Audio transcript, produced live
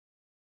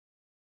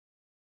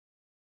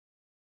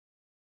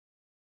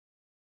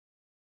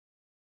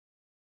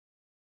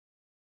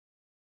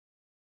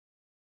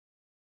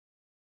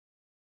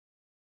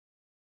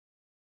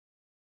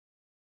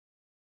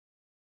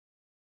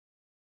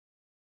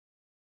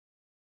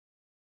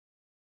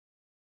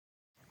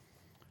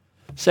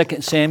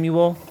2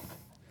 Samuel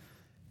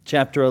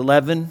chapter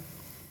 11,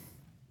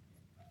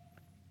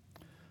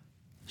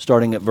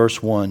 starting at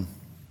verse 1.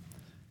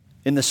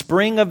 In the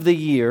spring of the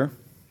year,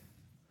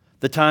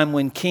 the time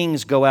when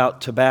kings go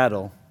out to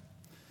battle,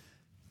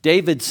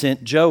 David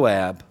sent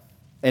Joab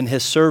and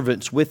his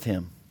servants with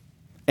him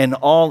and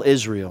all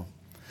Israel.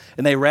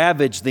 And they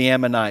ravaged the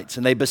Ammonites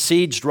and they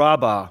besieged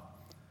Rabbah.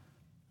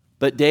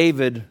 But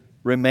David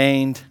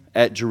remained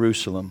at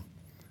Jerusalem.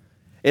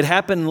 It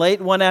happened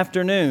late one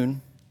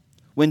afternoon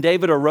when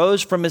David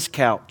arose from his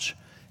couch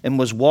and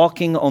was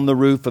walking on the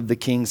roof of the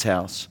king's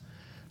house,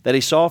 that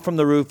he saw from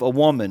the roof a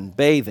woman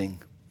bathing.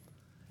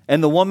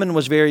 And the woman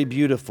was very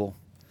beautiful.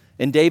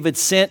 And David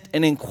sent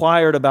and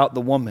inquired about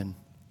the woman.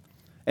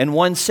 And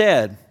one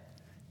said,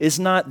 "Is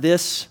not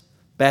this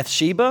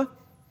Bathsheba,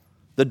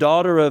 the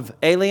daughter of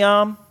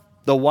Eliam,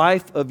 the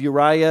wife of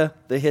Uriah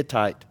the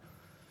Hittite?"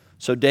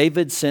 So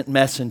David sent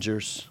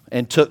messengers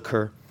and took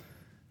her.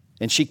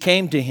 And she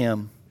came to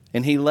him,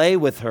 and he lay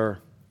with her.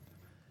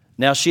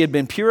 Now she had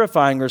been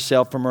purifying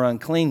herself from her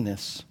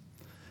uncleanness.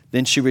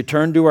 Then she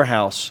returned to her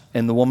house,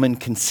 and the woman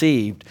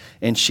conceived,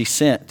 and she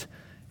sent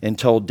and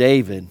told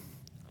David,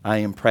 "I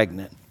am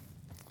pregnant."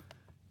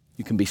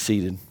 You can be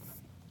seated.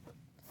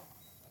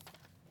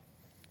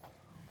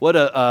 What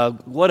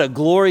a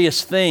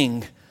glorious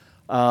thing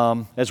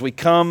as we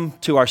come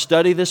to our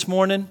study this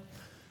morning,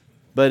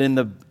 but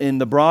in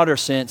the broader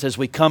sense, as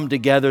we come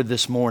together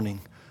this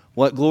morning.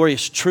 What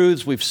glorious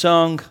truths we've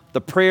sung, the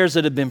prayers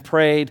that have been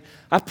prayed.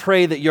 I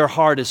pray that your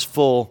heart is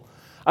full.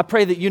 I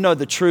pray that you know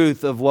the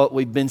truth of what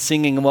we've been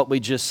singing and what we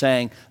just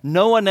sang.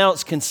 No one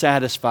else can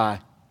satisfy.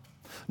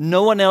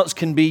 No one else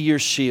can be your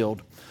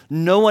shield.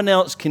 No one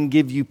else can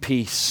give you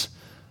peace.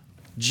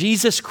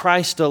 Jesus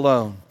Christ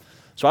alone.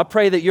 So I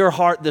pray that your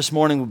heart this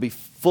morning will be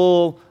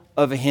full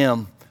of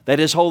Him, that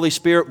His Holy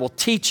Spirit will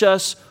teach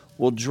us,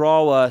 will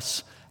draw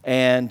us,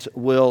 and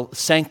will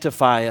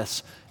sanctify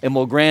us, and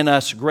will grant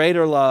us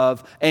greater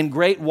love and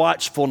great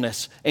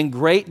watchfulness and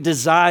great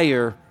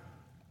desire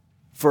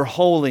for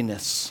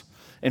holiness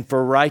and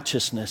for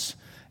righteousness.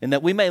 And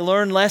that we may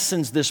learn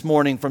lessons this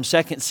morning from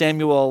 2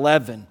 Samuel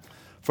 11,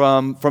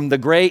 from the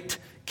great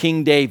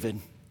King David,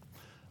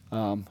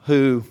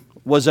 who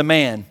was a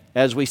man,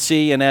 as we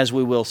see and as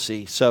we will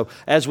see. So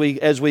as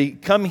we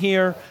come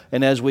here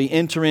and as we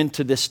enter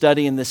into this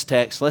study in this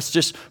text, let's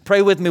just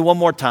pray with me one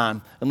more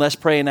time, and let's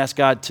pray and ask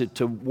God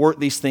to work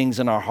these things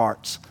in our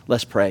hearts.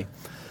 Let's pray.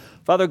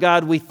 Father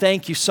God, we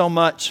thank you so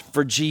much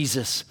for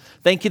Jesus.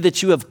 Thank you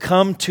that you have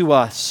come to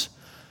us,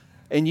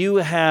 and you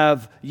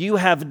have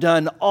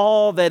done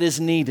all that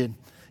is needed.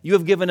 You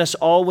have given us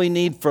all we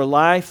need for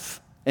life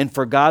and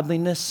for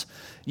godliness.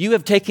 You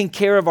have taken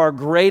care of our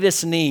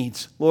greatest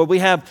needs. Lord, we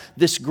have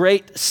this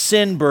great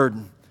sin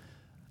burden.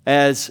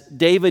 As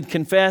David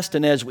confessed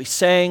and as we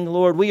sang,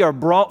 Lord, we are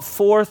brought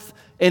forth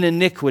in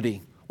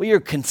iniquity. We are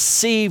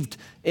conceived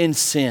in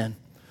sin.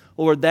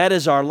 Lord, that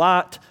is our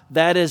lot.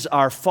 That is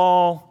our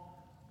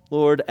fall,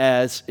 Lord,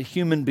 as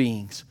human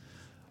beings.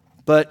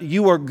 But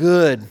you are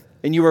good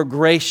and you are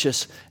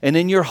gracious. And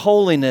in your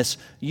holiness,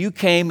 you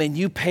came and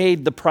you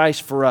paid the price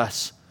for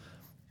us.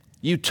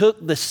 You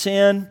took the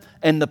sin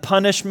and the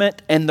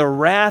punishment and the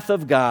wrath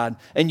of God,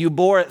 and you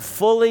bore it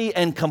fully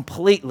and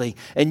completely,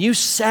 and you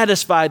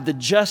satisfied the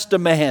just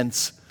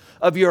demands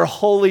of your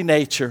holy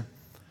nature.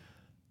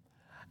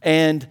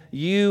 And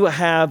you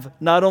have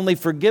not only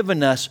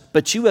forgiven us,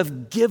 but you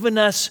have given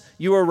us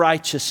your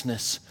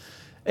righteousness,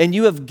 and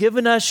you have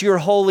given us your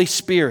Holy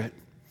Spirit,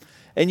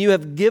 and you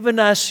have given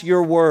us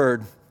your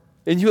word,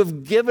 and you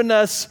have given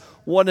us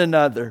one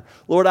another.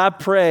 Lord, I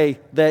pray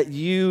that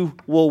you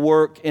will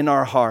work in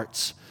our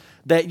hearts,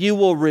 that you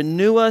will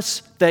renew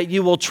us, that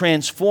you will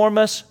transform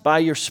us by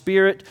your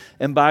Spirit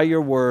and by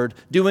your word,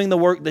 doing the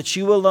work that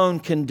you alone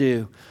can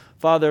do.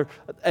 Father,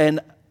 and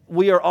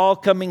we are all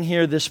coming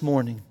here this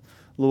morning,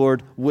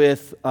 Lord,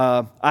 with,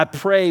 I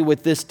pray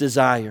with this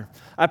desire.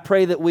 I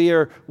pray that we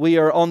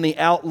are on the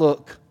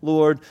outlook,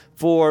 Lord,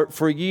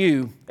 for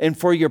you and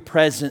for your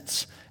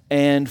presence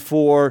and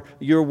for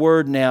your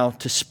word now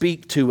to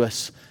speak to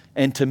us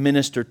and to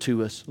minister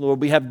to us.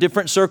 Lord, we have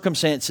different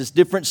circumstances,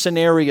 different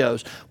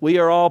scenarios. We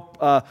are all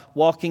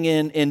walking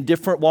in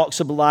different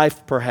walks of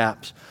life,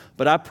 perhaps.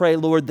 But I pray,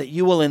 Lord, that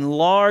you will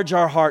enlarge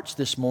our hearts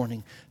this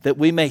morning, that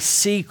we may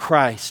see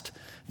Christ,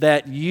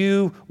 that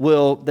you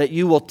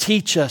will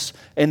teach us,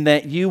 and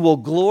that you will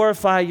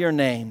glorify your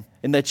name,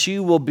 and that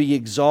you will be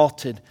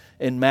exalted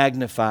and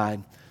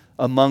magnified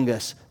among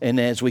us. And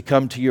as we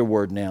come to your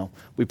word now,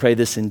 we pray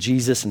this in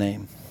Jesus'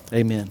 name.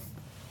 Amen.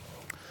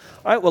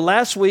 All right, well,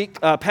 last week,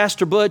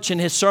 Pastor Butch, in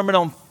his sermon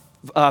on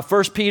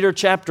 1 Peter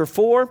chapter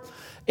 4,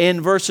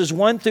 in verses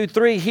 1 through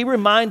 3, he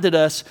reminded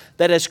us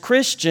that as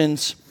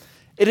Christians,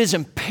 it is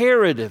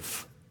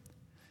imperative,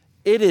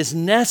 it is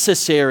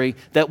necessary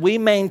that we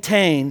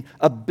maintain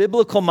a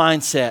biblical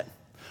mindset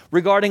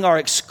regarding our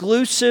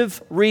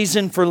exclusive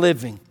reason for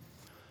living.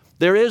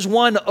 There is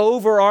one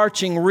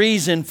overarching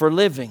reason for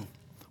living.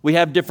 We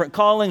have different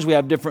callings, we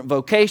have different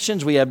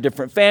vocations, we have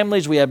different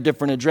families, we have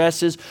different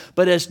addresses.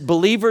 But as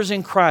believers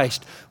in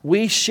Christ,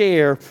 we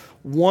share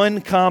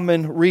one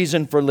common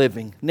reason for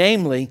living,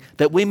 namely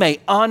that we may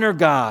honor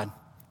God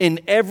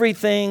in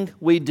everything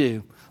we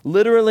do.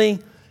 Literally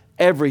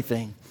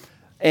everything.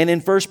 And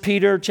in 1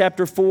 Peter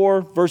chapter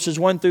 4, verses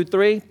 1 through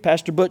 3,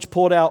 Pastor Butch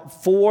pulled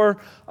out 4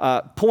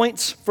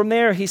 points from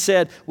there. He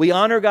said, we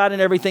honor God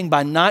in everything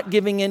by not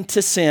giving in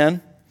to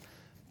sin,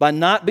 by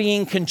not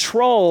being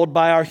controlled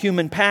by our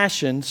human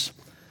passions,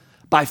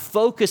 by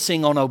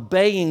focusing on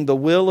obeying the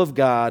will of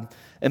God,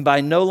 and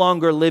by no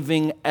longer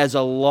living as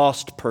a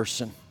lost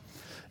person.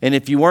 And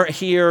if you weren't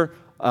here,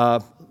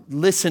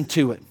 listen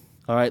to it.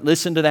 All right,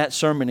 listen to that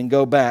sermon and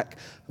go back.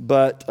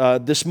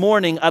 But this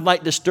morning, I'd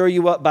like to stir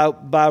you up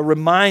by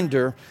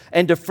reminder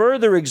and to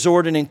further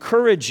exhort and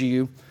encourage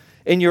you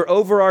in your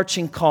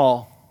overarching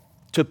call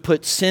to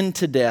put sin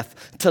to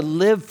death, to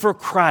live for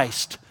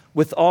Christ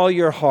with all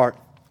your heart.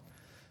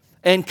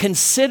 And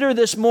consider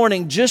this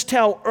morning just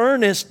how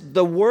earnest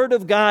the Word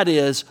of God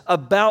is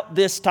about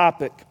this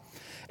topic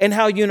and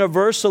how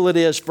universal it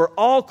is for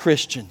all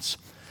Christians.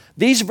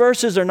 These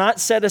verses are not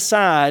set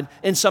aside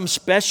in some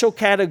special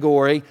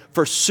category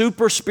for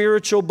super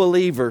spiritual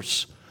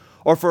believers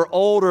or for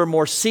older,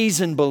 more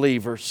seasoned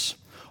believers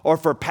or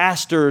for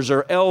pastors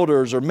or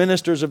elders or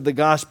ministers of the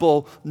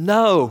gospel.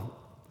 No,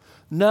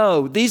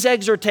 these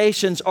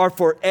exhortations are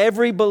for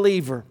every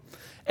believer.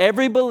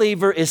 Every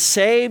believer is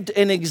saved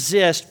and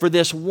exists for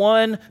this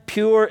one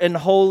pure and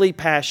holy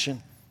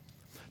passion,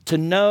 to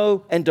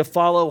know and to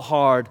follow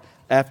hard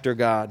after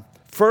God,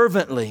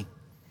 fervently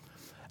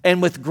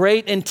and with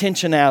great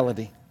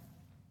intentionality.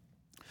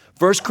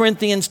 1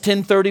 Corinthians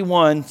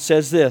 10:31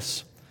 says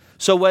this,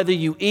 so whether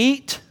you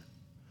eat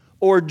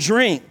or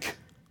drink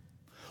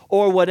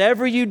or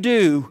whatever you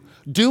do,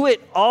 do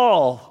it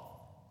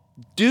all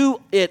to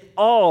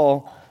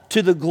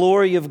the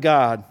glory of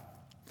God.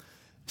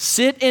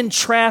 Sit in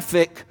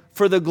traffic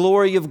for the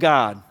glory of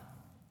God,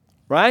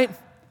 right?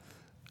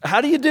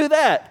 How do you do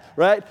that,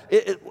 right?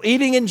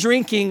 Eating and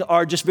drinking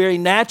are just very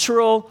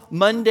natural,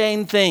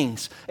 mundane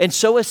things. And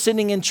so is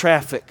sitting in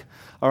traffic,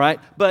 all right?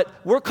 But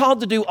we're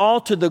called to do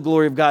all to the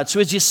glory of God. So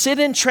as you sit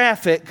in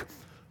traffic,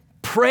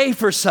 pray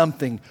for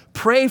something.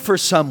 Pray for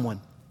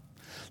someone.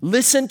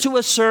 Listen to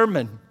a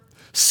sermon.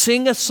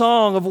 Sing a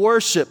song of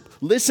worship.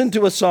 Listen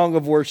to a song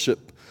of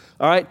worship,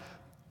 all right?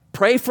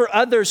 Pray for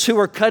others who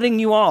are cutting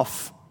you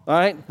off. All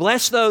right,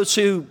 bless those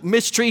who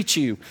mistreat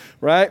you,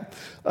 right?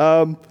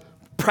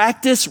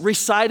 Practice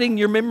reciting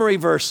your memory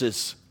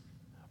verses,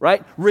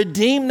 right?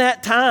 Redeem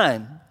that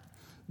time.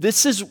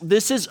 This is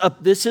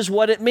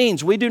what it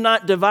means. We do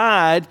not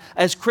divide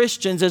as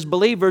Christians, as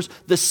believers,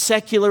 the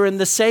secular and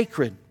the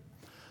sacred.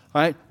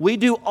 All right, we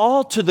do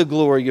all to the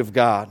glory of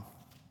God.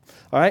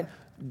 All right,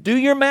 do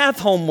your math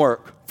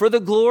homework for the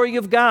glory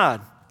of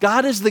God.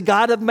 God is the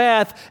God of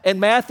math, and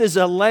math is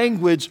a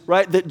language,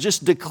 right, that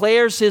just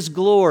declares His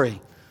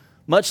glory.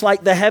 Much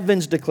like the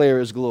heavens declare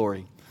His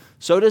glory.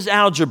 So does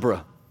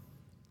algebra.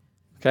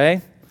 Okay?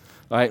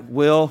 All right,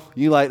 Will,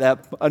 you like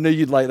that. I knew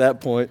you'd like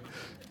that point.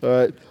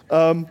 All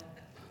right.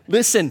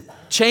 Listen,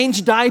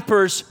 change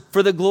diapers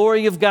for the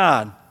glory of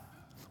God.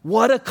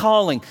 What a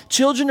calling.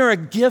 Children are a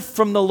gift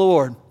from the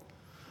Lord.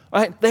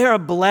 Right? They are a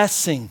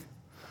blessing.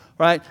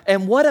 Right?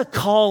 And what a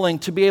calling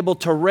to be able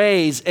to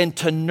raise and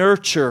to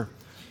nurture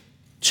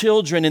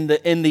children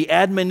in the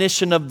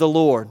admonition of the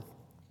Lord.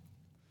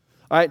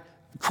 All right?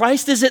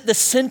 Christ is at the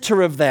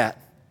center of that,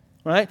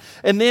 right?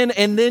 And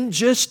then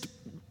just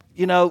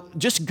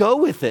go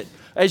with it.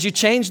 As you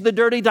change the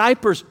dirty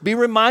diapers, be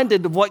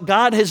reminded of what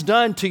God has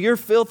done to your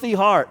filthy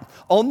heart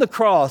on the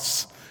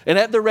cross and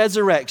at the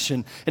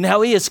resurrection, and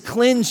how He has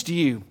cleansed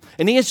you,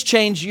 and He has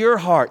changed your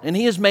heart, and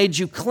He has made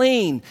you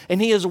clean,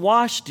 and He has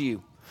washed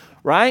you,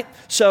 right?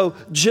 So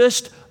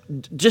just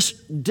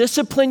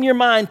discipline your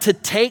mind to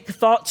take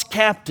thoughts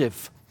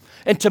captive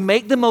and to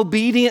make them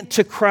obedient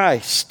to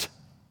Christ,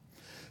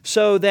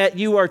 so that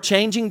you are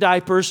changing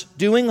diapers,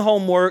 doing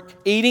homework,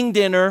 eating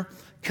dinner,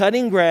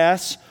 cutting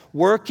grass,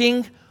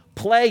 working,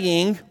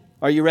 playing,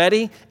 are you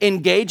ready?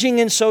 Engaging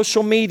in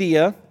social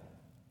media,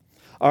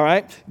 all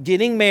right?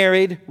 Getting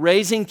married,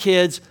 raising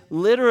kids.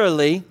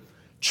 Literally,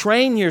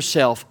 train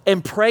yourself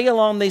and pray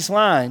along these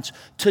lines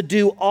to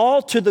do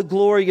all to the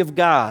glory of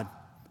God.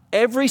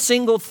 Every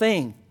single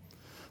thing,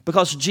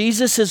 because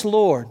Jesus is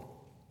Lord,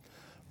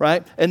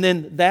 right? And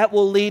then that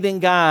will lead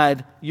and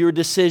guide your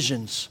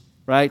decisions,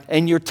 right?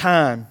 And your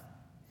time.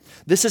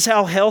 This is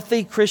how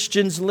healthy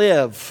Christians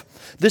live.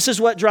 This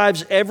is what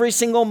drives every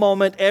single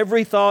moment,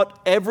 every thought,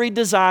 every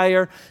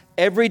desire,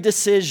 every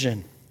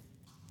decision.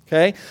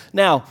 Okay?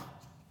 Now,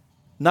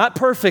 not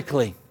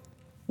perfectly.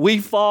 We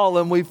fall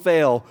and we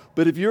fail.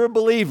 But if you're a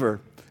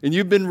believer and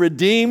you've been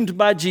redeemed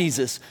by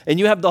Jesus and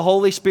you have the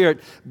Holy Spirit,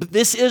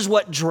 this is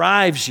what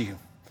drives you.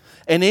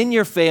 And in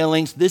your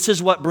failings, this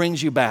is what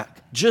brings you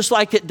back. Just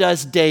like it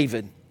does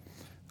David.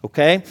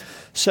 Okay?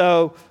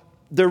 So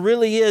there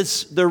really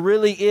is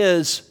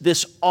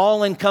this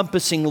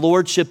all-encompassing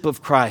lordship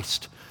of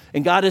Christ.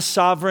 And God is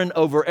sovereign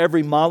over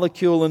every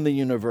molecule in the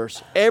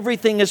universe.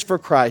 Everything is for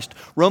Christ.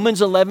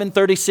 Romans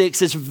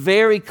 11:36 is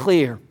very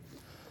clear.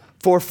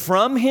 For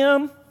from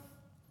Him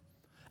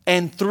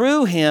and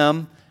through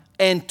Him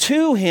and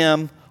to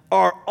Him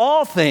are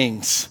all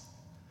things.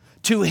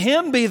 To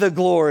Him be the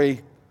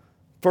glory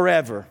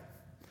forever.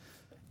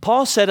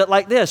 Paul said it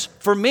like this: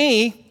 for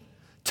me,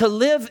 to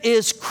live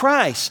is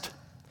Christ.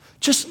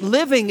 Just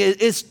living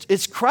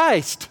is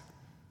Christ.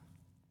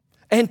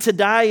 And to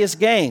die is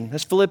gain.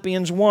 That's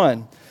Philippians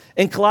 1.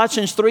 In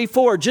Colossians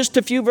 3:4, just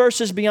a few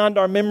verses beyond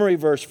our memory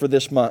verse for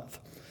this month,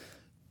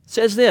 it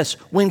says this: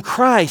 when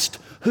Christ,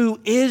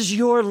 who is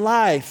your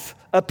life,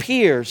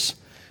 appears,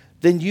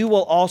 then you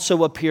will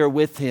also appear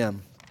with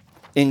Him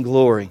in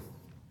glory.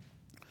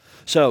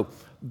 So,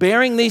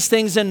 bearing these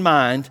things in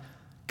mind,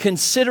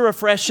 consider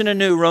afresh and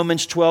anew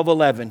Romans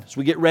 12:11 as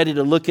we get ready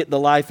to look at the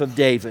life of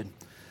David.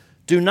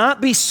 Do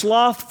not be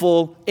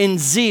slothful in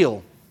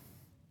zeal.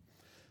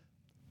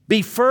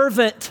 Be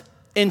fervent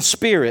in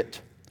spirit.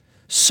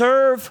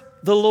 Serve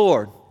the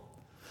Lord.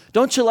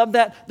 Don't you love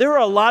that? There are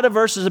a lot of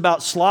verses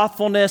about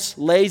slothfulness,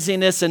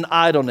 laziness, and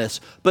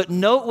idleness. But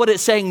note what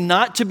it's saying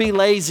not to be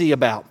lazy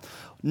about.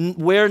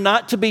 Where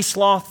not to be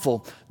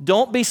slothful.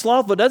 Don't be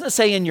slothful. It doesn't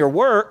say in your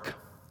work,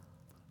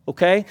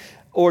 okay,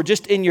 or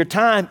just in your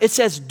time. It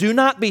says do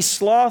not be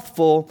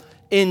slothful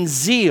in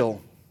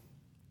zeal.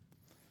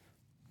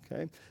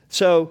 Okay,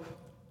 so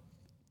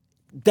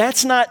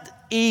that's not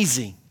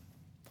easy.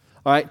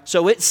 All right,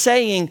 so it's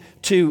saying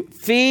to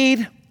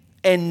feed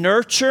and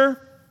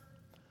nurture,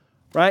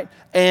 right?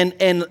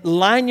 And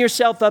line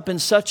yourself up in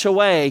such a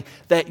way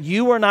that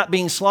you are not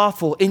being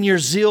slothful in your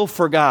zeal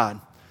for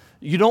God.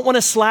 You don't want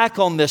to slack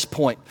on this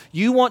point.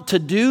 You want to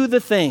do the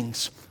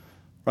things,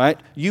 right?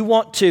 You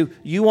want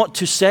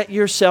to set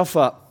yourself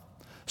up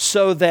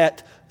so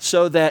that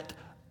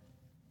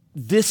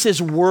this is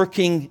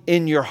working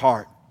in your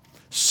heart.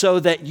 So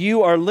that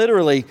you are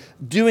literally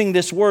doing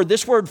this word.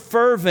 This word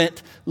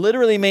fervent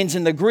literally means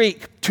in the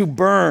Greek to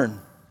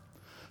burn,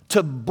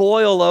 to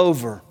boil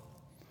over,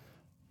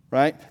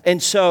 right?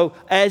 And so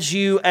as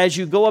you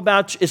go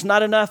about, it's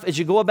not enough as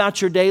you go about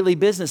your daily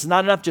business, it's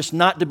not enough just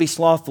not to be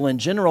slothful in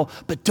general,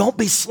 but don't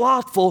be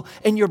slothful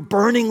in your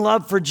burning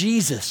love for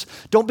Jesus.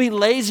 Don't be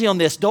lazy on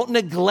this. Don't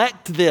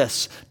neglect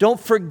this. Don't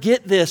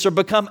forget this or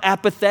become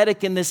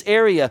apathetic in this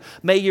area.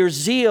 May your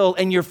zeal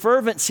and your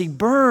fervency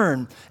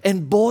burn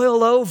and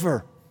boil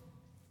over.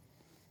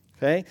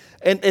 Okay?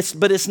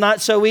 But it's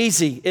not so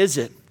easy, is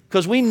it?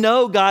 Because we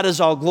know God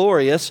is all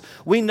glorious.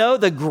 We know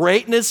the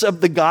greatness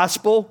of the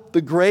gospel, the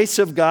grace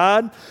of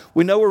God.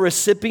 We know we're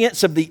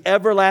recipients of the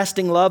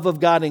everlasting love of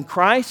God in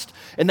Christ,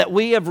 and that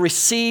we have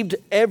received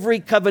every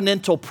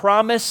covenantal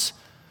promise,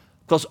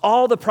 because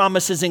all the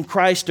promises in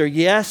Christ are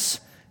yes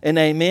and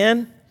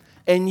amen.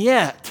 And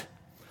yet,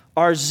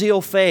 our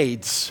zeal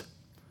fades,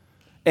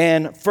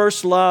 and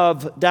first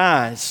love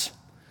dies,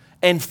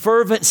 and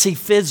fervency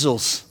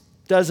fizzles,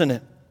 doesn't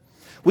it?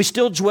 We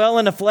still dwell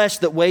in a flesh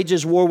that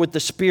wages war with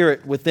the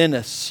Spirit within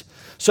us.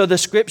 So the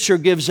Scripture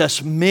gives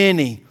us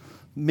many,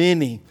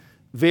 many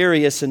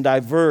various and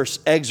diverse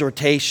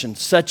exhortations,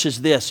 such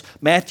as this.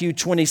 Matthew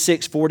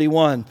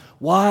 26:41.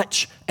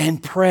 Watch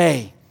and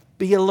pray.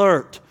 Be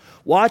alert.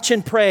 Watch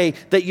and pray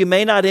that you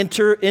may not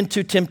enter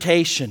into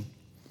temptation.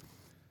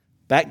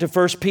 Back to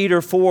 1 Peter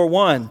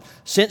 4:1.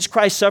 Since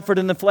Christ suffered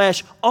in the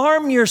flesh,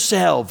 arm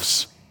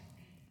yourselves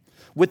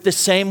with the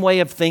same way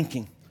of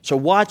thinking. So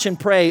watch and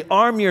pray,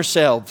 arm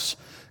yourselves.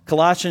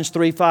 Colossians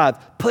 3:5,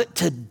 put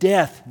to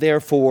death,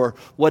 therefore,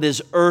 what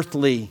is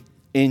earthly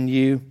in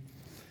you.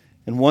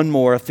 And one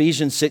more,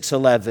 Ephesians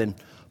 6:11,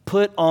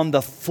 put on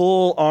the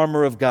full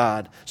armor of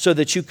God so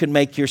that you can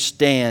make your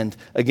stand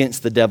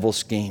against the devil's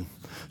scheme.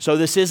 So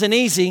this isn't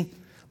easy,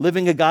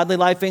 living a godly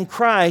life in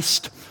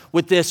Christ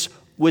with this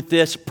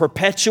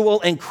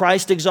perpetual and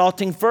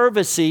Christ-exalting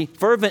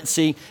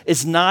fervency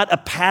is not a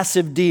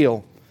passive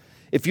deal.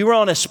 If you're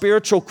on a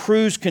spiritual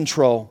cruise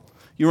control,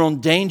 you're on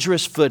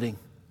dangerous footing.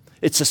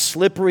 It's a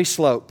slippery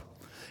slope.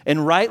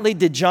 And rightly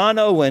did John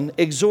Owen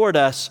exhort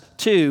us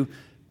to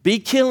be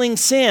killing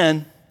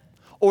sin,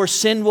 or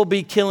sin will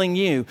be killing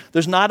you.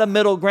 There's not a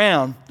middle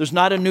ground. There's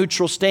not a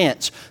neutral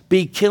stance.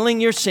 Be killing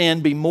your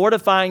sin, be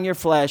mortifying your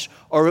flesh,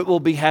 or it will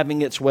be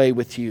having its way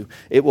with you.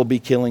 It will be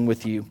killing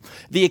with you.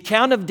 The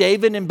account of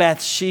David and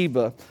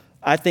Bathsheba,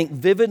 I think,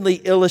 vividly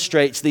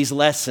illustrates these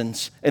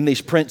lessons and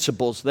these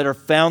principles that are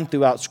found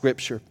throughout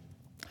Scripture.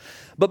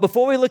 But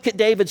before we look at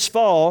David's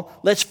fall,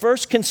 let's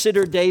first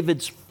consider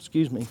David's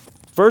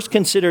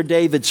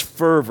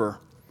fervor,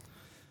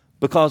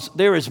 because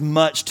there is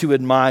much to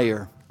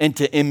admire and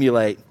to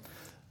emulate,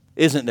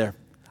 isn't there?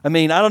 I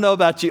mean, I don't know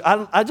about you.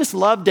 I just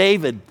love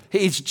David.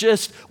 He's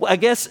just, I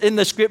guess in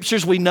the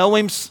Scriptures we know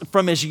him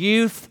from his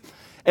youth,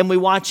 and we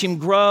watch him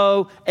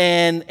grow,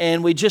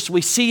 and we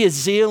see his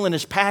zeal and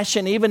his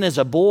passion even as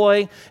a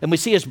boy, and we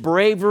see his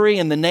bravery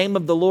in the name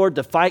of the Lord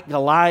to fight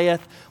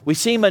Goliath. We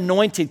see him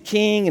anointed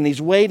king, and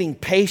he's waiting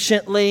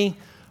patiently,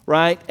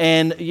 right?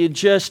 And I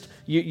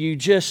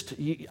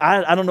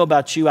don't know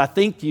about you, I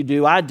think you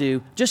do, I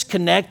do, just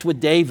connect with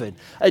David.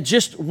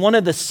 Just one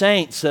of the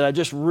saints that I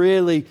just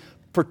really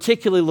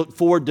particularly look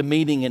forward to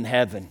meeting in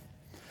heaven.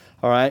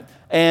 All right?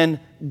 And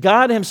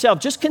God himself,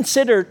 just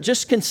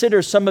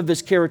consider some of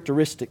his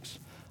characteristics.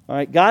 All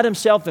right? God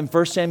himself in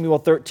 1 Samuel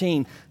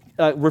 13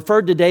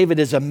 referred to David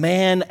as a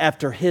man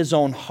after his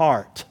own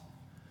heart.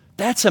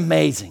 That's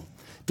amazing.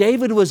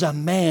 David was a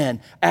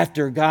man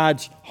after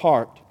God's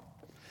heart.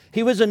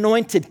 He was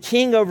anointed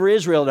king over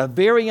Israel at a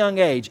very young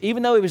age,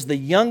 even though he was the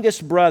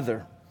youngest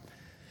brother.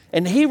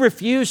 And he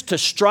refused to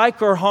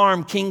strike or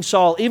harm King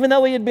Saul. Even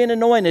though he had been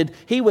anointed,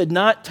 he would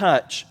not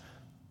touch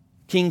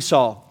King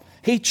Saul.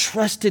 He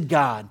trusted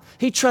God.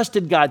 He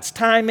trusted God's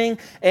timing,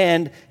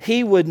 and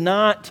he would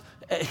not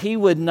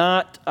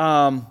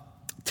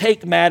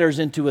take matters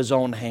into his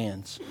own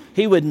hands.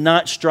 He would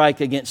not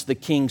strike against the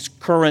king's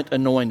current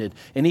anointed,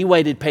 and he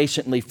waited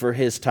patiently for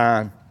his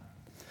time.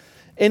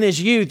 In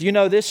his youth, you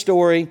know this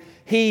story,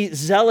 he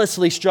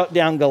zealously struck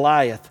down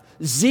Goliath.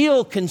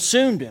 Zeal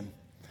consumed him.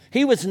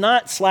 He was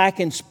not slack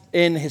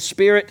in his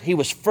spirit. He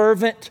was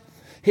fervent.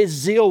 His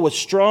zeal was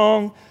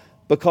strong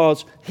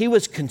because he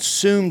was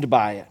consumed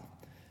by it.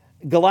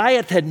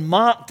 Goliath had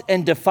mocked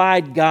and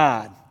defied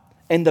God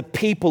and the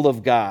people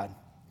of God.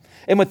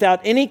 And without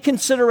any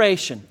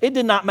consideration, it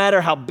did not matter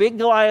how big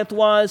Goliath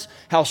was,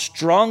 how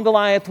strong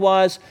Goliath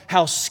was,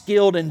 how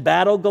skilled in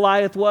battle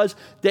Goliath was.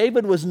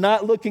 David was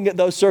not looking at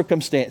those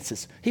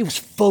circumstances. He was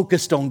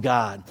focused on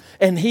God,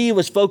 and he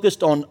was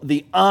focused on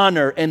the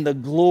honor and the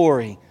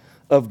glory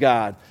of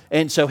God.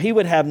 And so he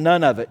would have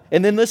none of it.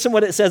 And then listen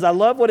what it says. I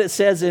love what it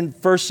says in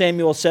 1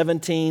 Samuel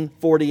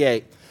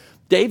 17:48.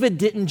 David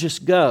didn't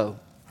just go.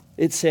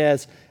 It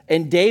says,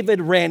 and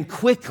David ran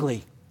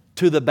quickly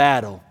to the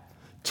battle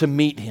to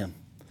meet him.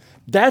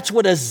 That's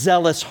what a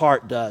zealous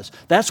heart does.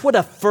 That's what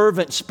a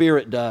fervent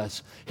spirit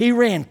does. He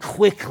ran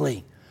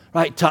quickly,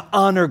 right, to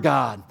honor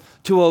God,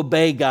 to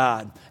obey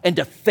God, and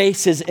to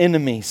face his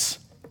enemies.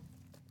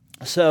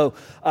 So,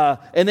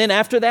 and then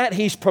after that,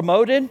 he's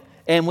promoted,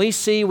 and we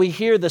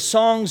hear the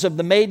songs of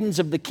the maidens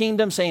of the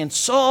kingdom saying,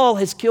 Saul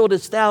has killed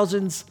his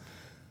thousands,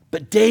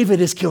 but David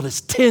has killed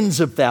his tens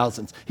of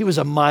thousands. He was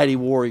a mighty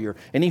warrior,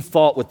 and he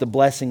fought with the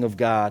blessing of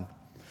God.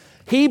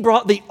 He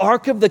brought the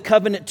Ark of the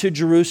Covenant to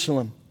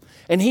Jerusalem,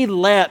 and he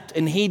leapt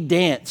and he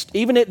danced,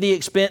 even at the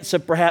expense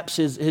of perhaps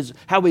his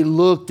how he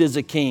looked as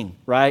a king,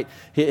 right?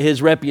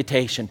 His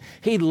reputation.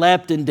 He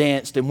leapt and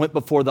danced and went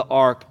before the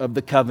Ark of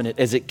the Covenant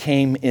as it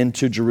came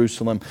into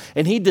Jerusalem.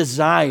 And he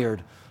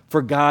desired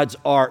for God's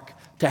Ark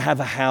to have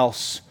a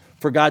house,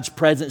 for God's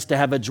presence to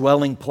have a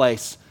dwelling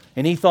place.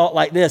 And he thought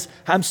like this,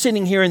 I'm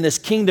sitting here in this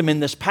kingdom, in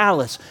this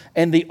palace,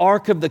 and the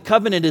Ark of the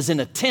Covenant is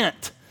in a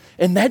tent.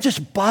 And that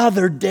just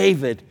bothered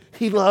David.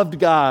 He loved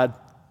God.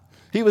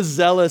 He was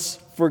zealous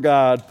for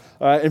God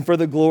and for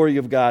the glory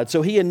of God.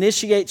 So he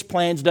initiates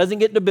plans, doesn't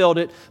get to build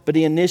it, but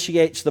he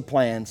initiates the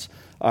plans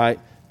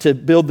to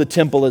build the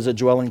temple as a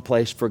dwelling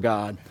place for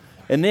God.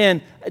 And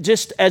then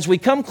just as we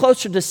come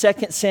closer to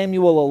 2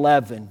 Samuel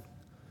 11,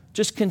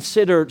 just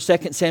consider 2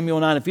 Samuel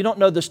 9. If you don't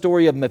know the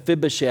story of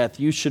Mephibosheth,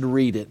 you should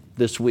read it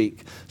this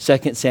week,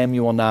 2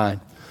 Samuel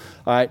 9.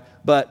 All right,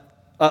 but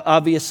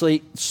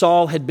obviously,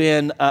 Saul had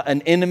been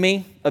an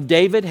enemy of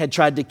David, had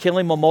tried to kill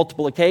him on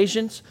multiple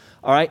occasions.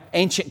 All right,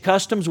 ancient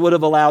customs would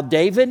have allowed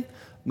David.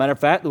 Matter of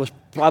fact, there was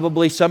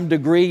probably some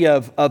degree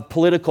of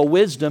political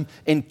wisdom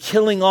in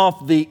killing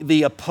off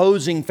the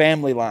opposing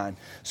family line.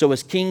 So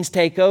as kings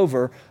take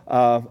over,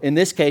 in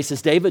this case,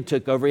 as David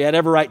took over, he had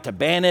every right to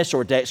banish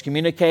or to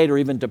excommunicate or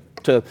even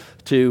to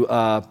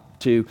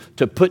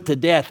put to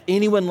death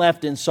anyone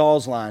left in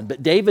Saul's line.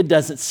 But David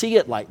doesn't see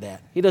it like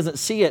that. He doesn't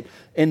see it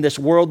in this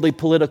worldly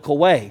political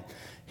way.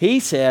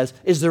 He says,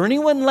 is there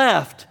anyone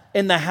left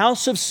in the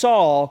house of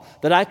Saul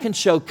that I can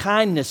show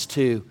kindness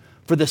to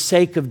for the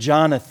sake of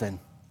Jonathan?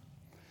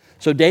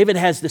 So David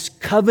has this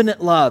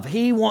covenant love.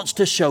 He wants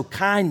to show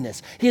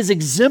kindness. He is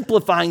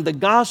exemplifying the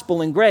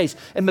gospel and grace.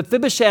 And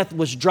Mephibosheth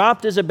was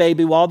dropped as a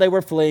baby while they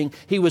were fleeing.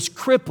 He was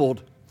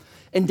crippled.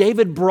 And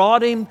David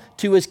brought him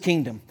to his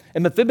kingdom.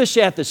 And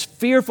Mephibosheth is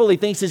fearful. He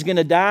thinks he's going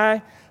to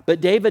die.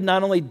 But David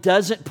not only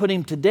doesn't put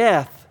him to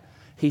death,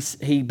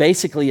 he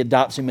basically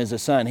adopts him as a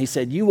son. He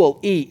said, you will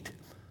eat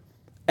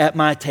at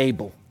my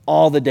table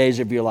all the days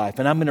of your life.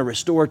 And I'm going to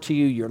restore to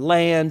you your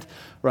land,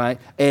 right?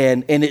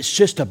 And it's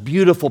just a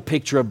beautiful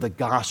picture of the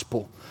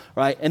gospel,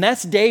 right? And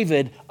that's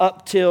David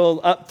up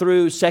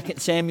through 2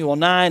 Samuel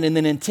 9. And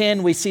then in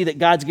 10, we see that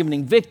God's giving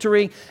him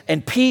victory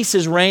and peace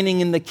is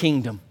reigning in the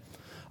kingdom.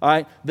 All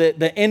right,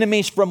 the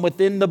enemies from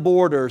within the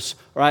borders,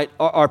 right,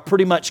 are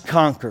pretty much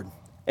conquered,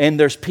 and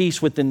there's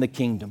peace within the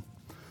kingdom.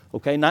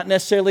 Okay, not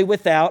necessarily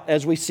without,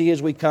 as we see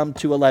as we come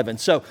to 11.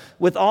 So,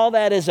 with all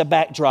that as a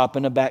backdrop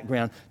and a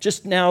background,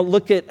 just now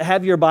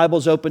have your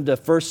Bibles open to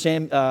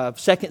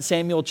 2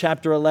 Samuel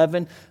chapter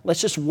 11.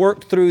 Let's just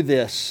work through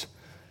this,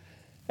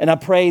 and I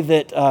pray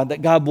that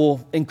God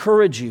will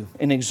encourage you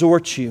and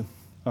exhort you.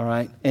 All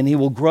right, and He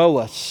will grow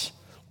us,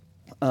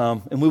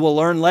 and we will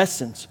learn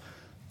lessons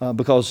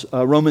because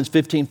Romans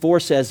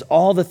 15:4 says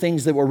all the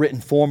things that were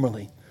written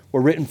formerly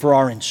were written for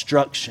our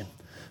instruction.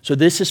 So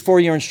this is for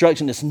your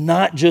instruction. It's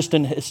not just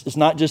an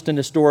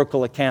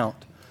historical account,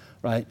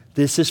 right?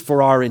 This is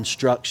for our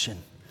instruction.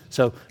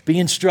 So be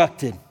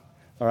instructed,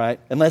 all right?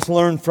 And let's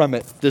learn from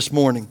it this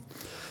morning.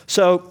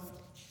 So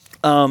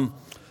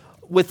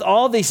with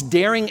all these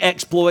daring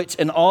exploits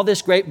and all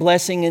this great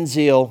blessing and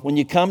zeal, when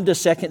you come to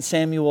 2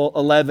 Samuel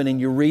 11 and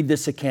you read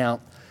this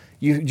account,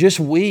 you just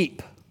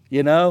weep,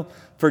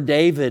 for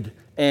David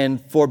and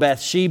for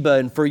Bathsheba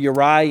and for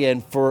Uriah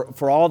and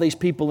for all these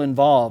people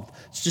involved.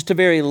 It's just a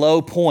very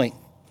low point.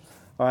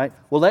 All right.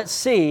 Well, let's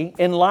see,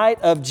 in light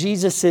of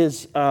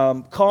Jesus'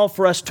 call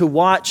for us to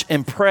watch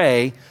and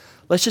pray,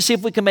 let's just see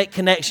if we can make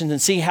connections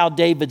and see how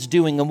David's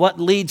doing and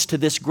what leads to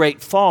this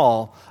great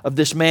fall of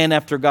this man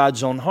after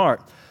God's own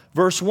heart.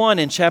 Verse 1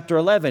 in chapter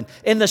 11,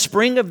 in the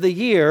spring of the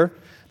year,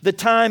 the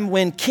time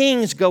when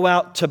kings go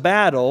out to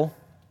battle,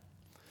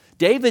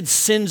 David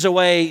sends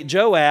away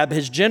Joab,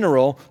 his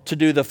general, to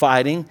do the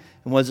fighting.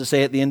 And what does it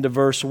say at the end of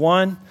verse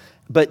 1?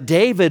 But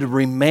David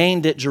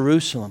remained at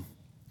Jerusalem.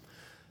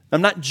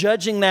 I'm not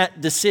judging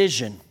that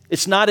decision.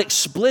 It's not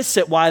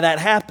explicit why that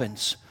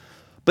happens.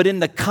 But in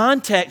the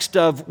context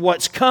of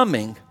what's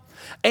coming,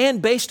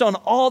 and based on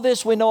all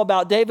this we know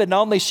about David, and I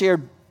only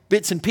shared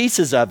bits and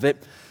pieces of it,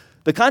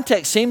 the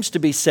context seems to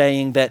be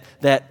saying that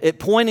it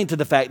pointing to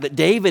the fact that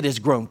David has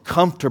grown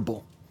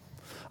comfortable.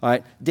 All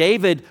right,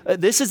 David,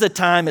 this is a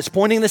time, it's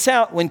pointing this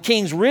out, when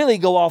kings really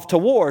go off to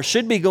war,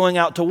 should be going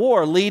out to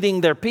war,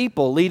 leading their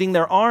people, leading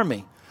their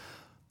army.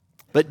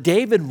 But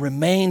David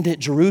remained at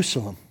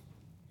Jerusalem.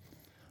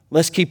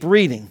 Let's keep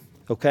reading,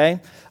 okay?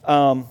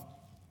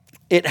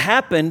 It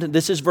happened,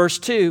 this is verse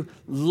 2,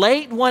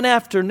 late one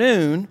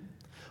afternoon,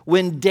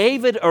 when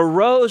David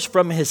arose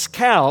from his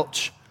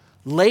couch,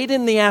 late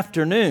in the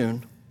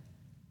afternoon.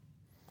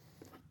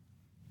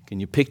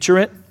 Can you picture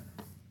it?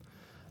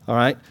 All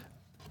right.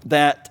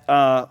 That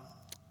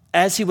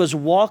as he was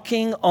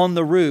walking on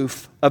the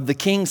roof of the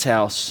king's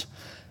house,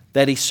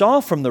 that he saw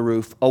from the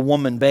roof a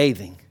woman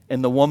bathing,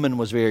 and the woman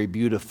was very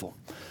beautiful.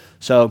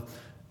 So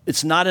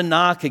it's not a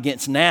knock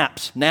against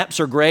naps. Naps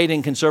are great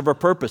and can serve a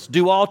purpose.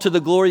 Do all to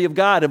the glory of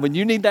God. And when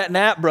you need that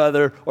nap,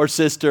 brother or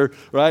sister,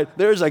 right,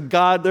 there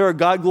are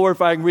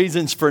God-glorifying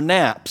reasons for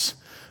naps.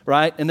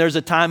 Right? And there's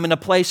a time and a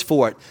place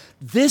for it.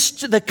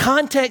 The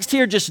context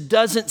here just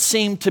doesn't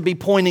seem to be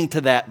pointing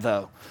to that,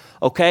 though.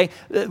 Okay?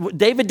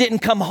 David didn't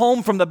come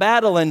home from the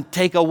battle and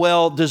take a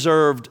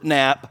well-deserved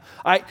nap.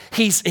 All right?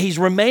 He's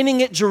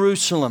remaining at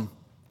Jerusalem.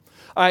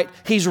 All right?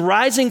 He's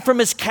rising from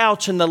his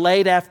couch in the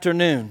late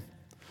afternoon.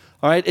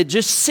 All right? It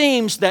just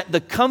seems that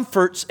the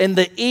comforts and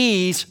the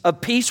ease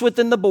of peace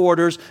within the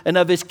borders and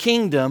of his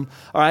kingdom,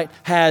 all right,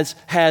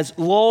 has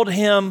lulled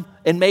him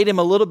and made him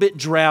a little bit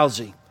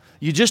drowsy.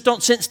 You just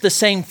don't sense the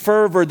same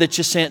fervor that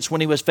you sensed when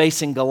he was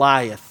facing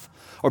Goliath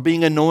or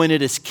being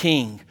anointed as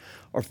king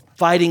or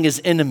fighting his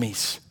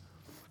enemies.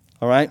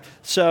 All right?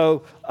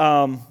 So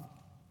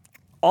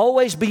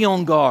always be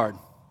on guard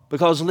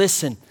because,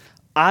 listen,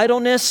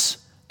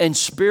 idleness and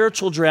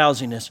spiritual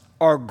drowsiness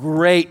are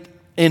great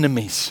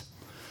enemies.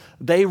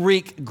 They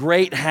wreak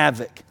great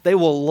havoc. They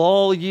will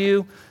lull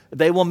you.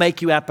 They will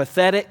make you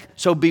apathetic.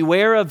 So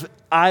beware of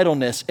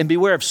idleness and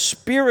beware of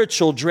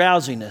spiritual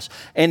drowsiness.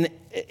 And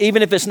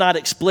even if it's not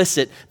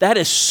explicit, that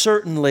is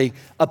certainly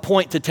a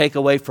point to take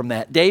away from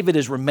that. David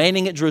is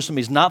remaining at Jerusalem.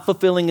 He's not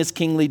fulfilling his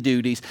kingly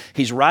duties.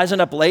 He's rising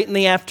up late in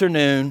the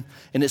afternoon,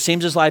 and it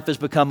seems his life has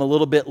become a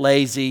little bit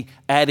lazy,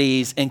 at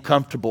ease, and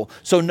comfortable.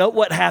 So note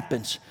what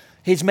happens.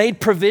 He's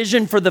made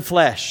provision for the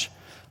flesh.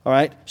 All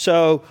right?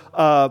 So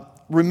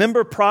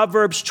remember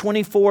Proverbs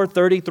 24,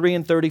 33,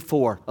 and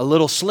 34. A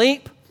little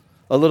sleep,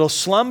 a little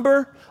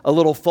slumber, a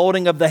little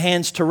folding of the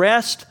hands to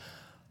rest,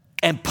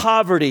 and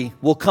poverty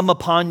will come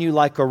upon you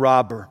like a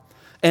robber,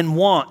 and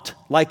want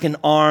like an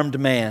armed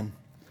man.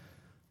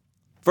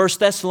 1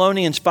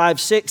 Thessalonians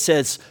 5:6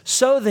 says,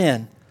 so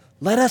then,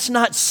 let us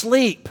not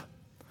sleep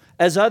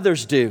as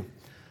others do,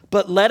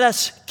 but let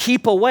us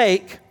keep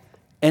awake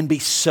and be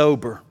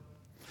sober.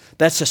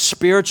 That's a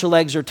spiritual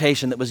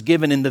exhortation that was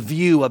given in the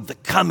view of the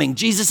coming.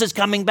 Jesus is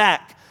coming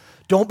back.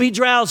 Don't be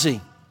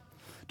drowsy.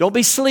 Don't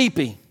be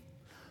sleepy.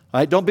 All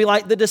right? Don't be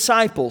like the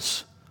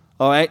disciples.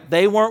 All right?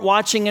 They weren't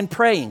watching and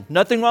praying.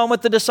 Nothing wrong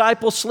with the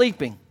disciples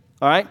sleeping.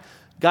 All right?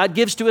 God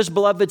gives to his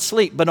beloved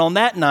sleep. But on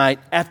that night,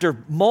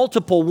 after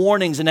multiple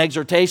warnings and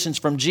exhortations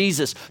from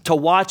Jesus to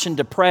watch and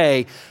to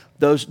pray,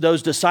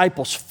 those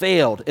disciples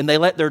failed and they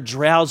let their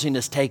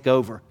drowsiness take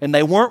over. And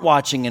they weren't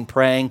watching and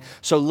praying.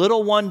 So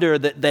little wonder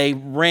that they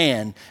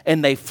ran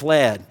and they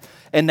fled.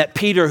 And that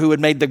Peter, who had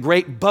made the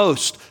great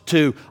boast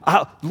to,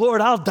 Lord,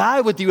 I'll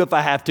die with you if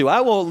I have to. I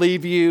won't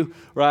leave you,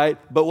 right?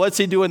 But what's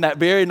he doing that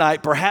very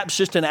night? Perhaps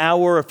just an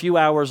hour, a few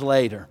hours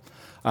later,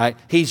 right?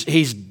 He's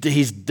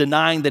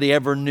denying that he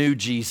ever knew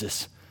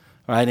Jesus,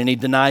 right? And he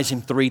denies him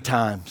 3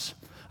 times,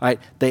 right?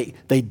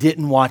 They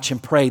didn't watch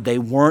and pray. They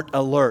weren't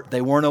alert.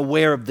 They weren't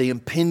aware of the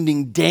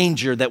impending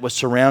danger that was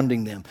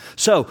surrounding them.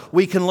 So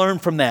we can learn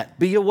from that.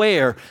 Be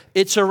aware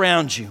it's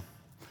around you.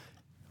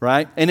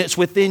 right? And it's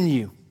within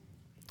you,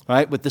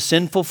 right? With the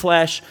sinful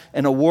flesh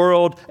and a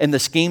world and the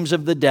schemes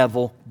of the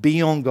devil,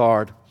 be on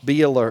guard,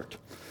 be alert,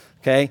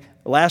 okay?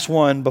 Last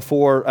one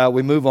before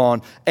we move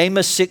on.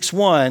 Amos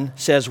 6:1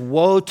 says,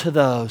 woe to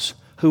those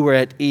who are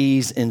at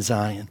ease in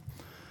Zion.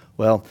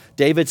 Well,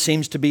 David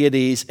seems to be at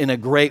ease, and a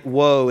great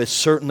woe is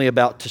certainly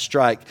about to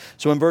strike.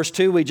 So in verse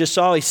 2, we just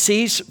saw he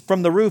sees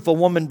from the roof a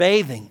woman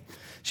bathing.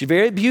 She's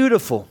very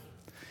beautiful.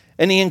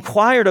 And he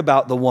inquired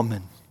about the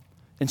woman.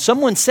 And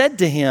someone said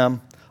to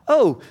him,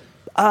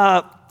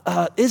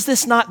 is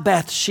this not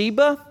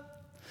Bathsheba,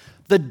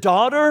 the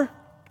daughter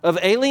of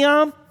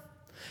Eliam,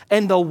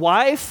 and the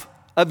wife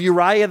of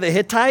Uriah the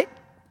Hittite?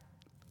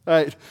 All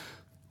right.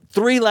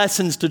 3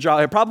 lessons to draw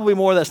here. Probably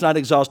more, that's not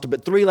exhaustive,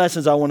 but 3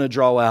 lessons I want to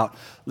draw out.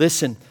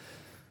 Listen,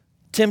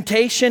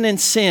 temptation and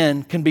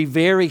sin can be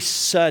very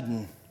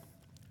sudden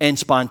and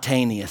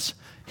spontaneous.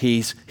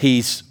 He's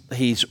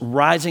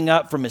rising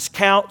up from his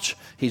couch,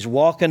 he's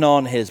walking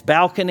on his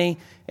balcony,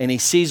 and he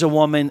sees a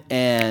woman,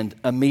 and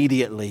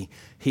immediately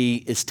he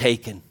is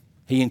taken.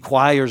 He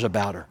inquires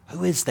about her.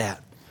 Who is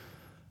that?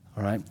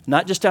 All right.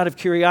 Not just out of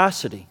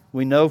curiosity.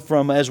 We know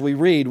from, as we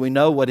read, we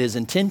know what his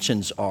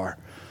intentions are.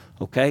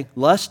 Okay?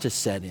 Lust is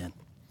set in.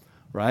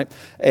 Right?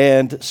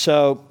 And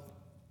so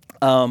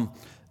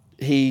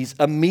he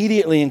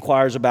immediately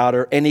inquires about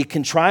her, and he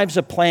contrives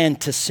a plan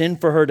to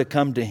send for her to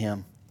come to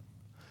him.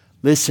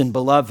 Listen,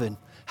 beloved,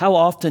 how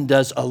often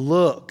does a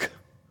look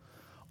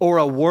or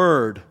a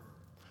word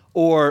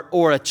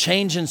or a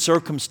change in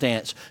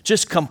circumstance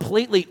just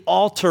completely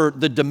alter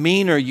the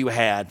demeanor you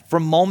had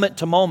from moment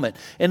to moment?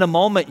 In a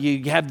moment,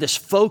 you have this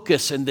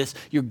focus and this,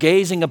 you're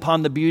gazing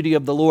upon the beauty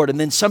of the Lord, and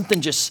then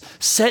something just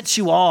sets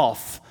you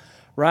off,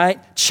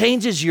 right?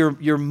 Changes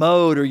your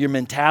mode or your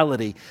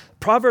mentality.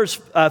 Proverbs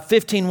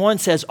 15:1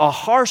 says, a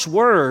harsh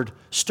word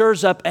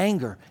stirs up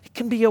anger. It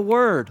can be a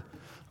word,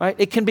 right?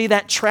 It can be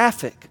that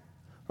traffic,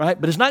 right?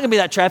 But it's not going to be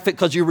that traffic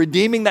because you're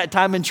redeeming that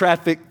time in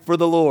traffic for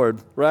the Lord,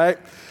 right?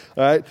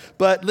 All right.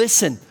 But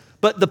listen,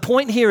 but the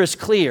point here is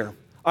clear.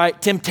 All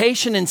right.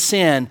 Temptation and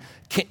sin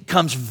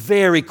comes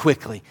very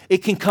quickly. It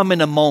can come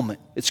in a moment.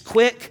 It's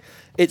quick,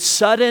 it's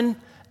sudden,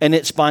 and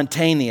it's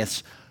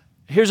spontaneous.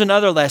 Here's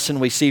another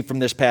lesson we see from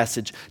this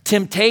passage.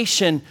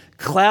 Temptation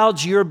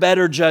clouds your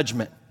better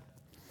judgment.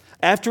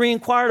 After he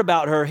inquired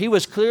about her, he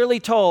was clearly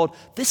told,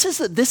 this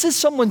is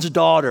someone's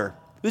daughter.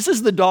 This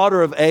is the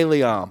daughter of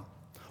Eliam.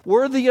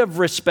 Worthy of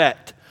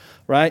respect,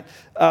 right?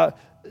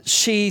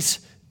 She's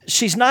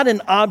not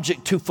an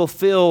object to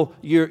fulfill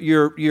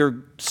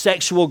your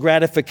sexual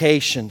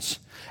gratifications.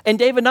 And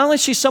David, not only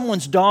is she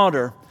someone's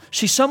daughter,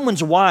 she's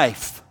someone's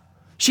wife.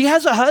 She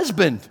has a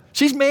husband.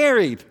 She's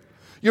married.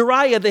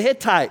 Uriah the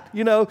Hittite,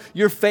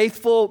 your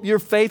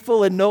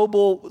faithful and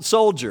noble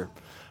soldier,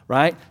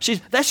 right?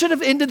 That should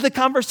have ended the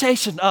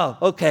conversation. Oh,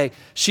 okay,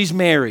 she's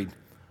married,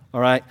 all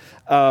right?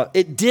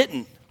 It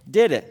didn't,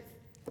 did it?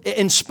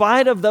 In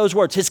spite of those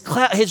words,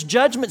 his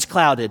judgment's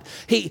clouded.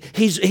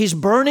 He's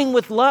burning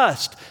with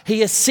lust.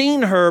 He has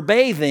seen her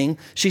bathing.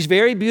 She's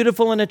very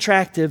beautiful and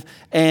attractive,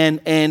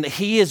 and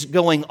he is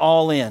going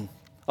all in.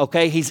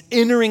 Okay, he's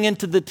entering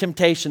into the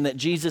temptation that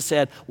Jesus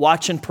said,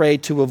 watch and pray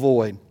to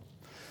avoid.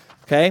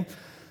 Okay,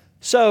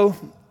 so,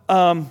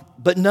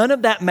 but none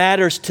of that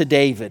matters to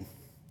David.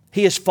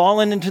 He has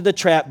fallen into the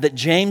trap that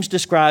James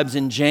describes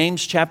in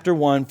James chapter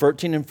 1,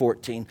 13 and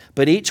 14.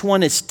 But each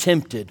one is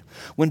tempted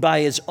when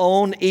by his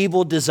own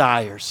evil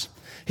desires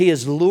he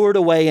is lured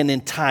away and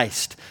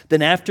enticed.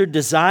 Then after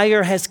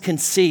desire has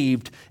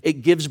conceived,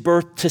 it gives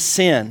birth to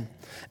sin.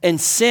 And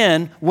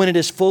sin, when it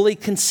is fully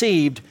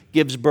conceived,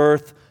 gives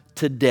birth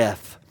to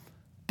death.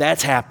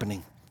 That's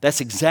happening. That's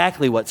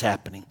exactly what's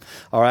happening.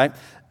 All right?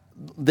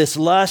 This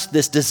lust,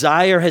 this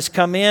desire has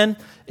come in.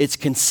 It's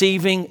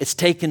conceiving, it's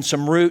taken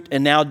some root,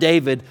 and now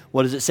David,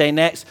 what does it say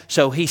next?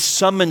 So he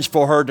summons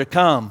for her to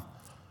come.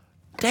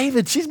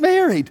 David, she's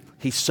married.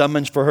 He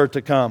summons for her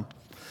to come.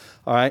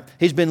 All right.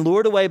 He's been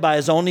lured away by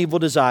his own evil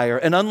desire.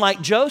 And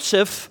unlike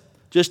Joseph,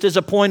 just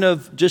a point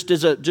of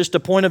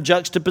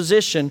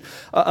juxtaposition,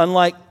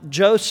 unlike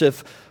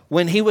Joseph,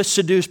 when he was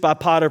seduced by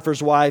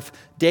Potiphar's wife,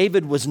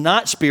 David was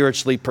not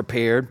spiritually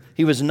prepared.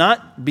 He was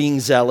not being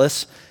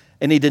zealous.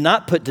 And he did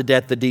not put to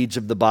death the deeds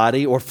of the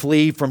body or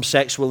flee from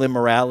sexual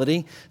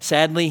immorality.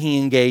 Sadly, he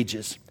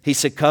engages. He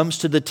succumbs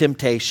to the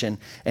temptation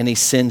and he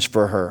sins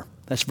for her.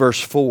 That's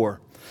verse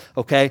 4.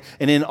 Okay?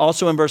 And then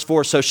also in verse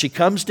 4, so she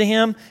comes to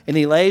him and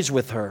he lays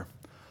with her.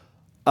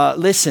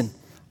 Listen,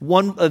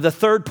 the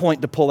third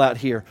point to pull out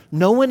here.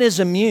 No one is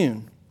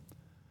immune.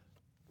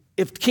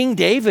 If King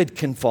David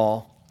can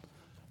fall,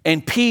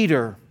 and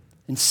Peter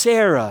and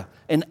Sarah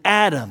and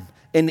Adam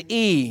and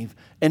Eve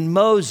and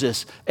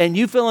Moses, and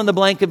you fill in the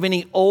blank of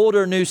any old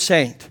or new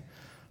saint,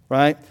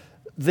 right?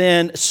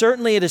 Then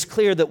certainly it is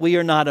clear that we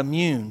are not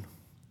immune.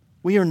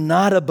 We are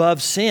not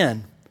above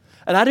sin.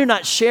 And I do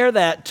not share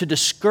that to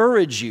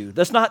discourage you.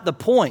 That's not the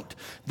point.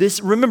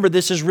 Remember,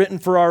 this is written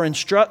for our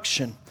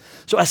instruction.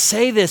 So I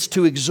say this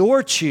to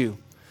exhort you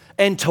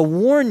and to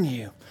warn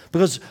you.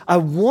 because I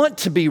want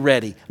to be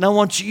ready, and I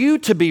want you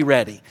to be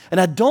ready, and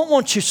I don't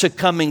want you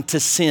succumbing to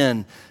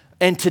sin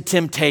and to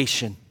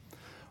temptation.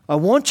 I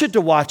want you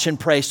to watch and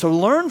pray. So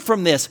learn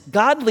from this.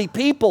 Godly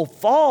people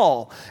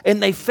fall,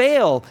 and they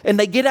fail, and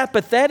they get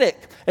apathetic,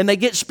 and they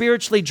get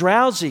spiritually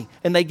drowsy,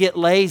 and they get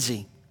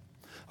lazy.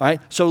 All right,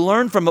 so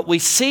learn from it. We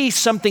see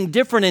something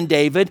different in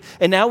David,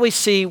 and now we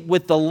see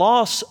with the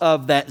loss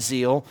of that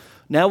zeal,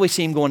 now we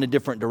see him going a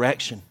different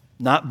direction.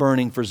 Not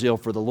burning for zeal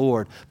for the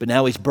Lord, but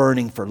now he's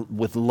burning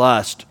with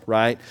lust,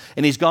 right?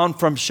 And he's gone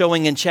from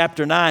showing in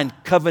chapter 9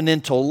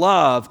 covenantal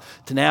love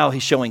to now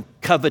he's showing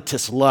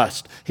covetous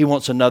lust. He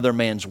wants another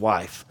man's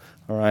wife,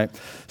 all right?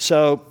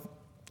 So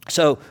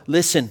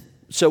listen,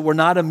 so we're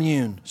not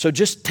immune. So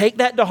just take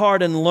that to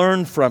heart and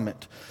learn from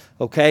it.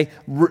 Okay,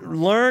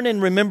 learn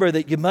and remember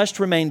that you must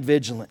remain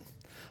vigilant,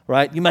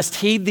 right? You must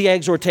heed the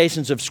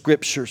exhortations of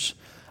Scriptures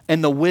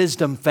and the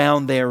wisdom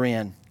found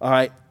therein, all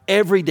right?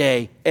 Every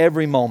day,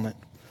 every moment,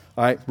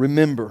 all right?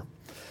 Remember.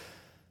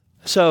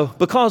 So,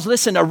 because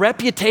listen, a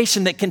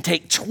reputation that can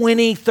take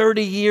 20,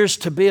 30 years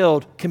to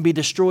build can be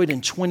destroyed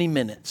in 20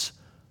 minutes,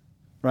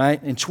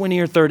 right? In 20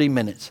 or 30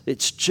 minutes.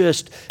 It's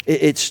just,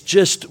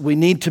 we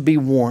need to be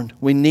warned.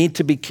 We need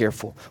to be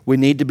careful. We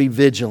need to be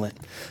vigilant.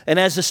 And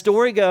as the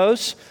story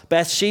goes,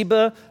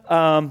 Bathsheba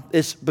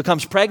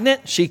becomes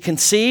pregnant. She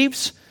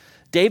conceives.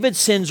 David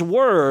sends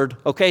word.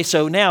 Okay,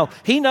 so now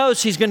he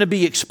knows he's going to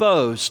be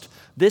exposed.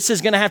 This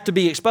is going to have to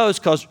be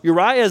exposed because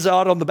Uriah's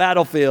out on the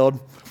battlefield.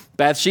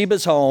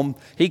 Bathsheba's home.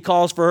 He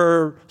calls for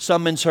her,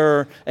 summons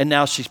her, and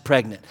now she's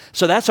pregnant.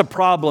 So that's a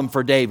problem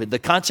for David. The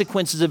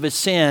consequences of his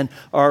sin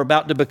are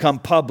about to become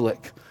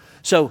public.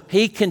 So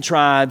he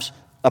contrives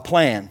a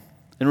plan.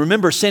 And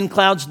remember, sin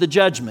clouds the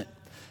judgment.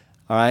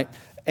 All right?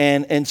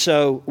 And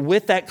so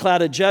with that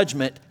cloud of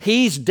judgment,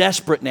 he's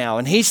desperate now.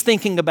 And he's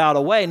thinking about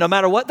a way, no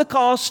matter what the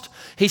cost,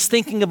 he's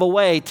thinking of a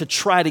way to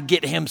try to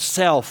get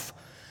himself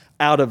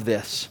out of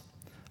this.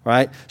 All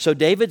right? So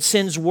David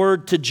sends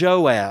word to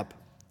Joab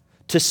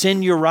to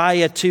send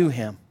Uriah to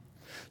him.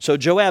 So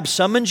Joab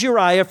summons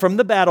Uriah from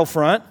the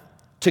battlefront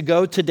to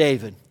go to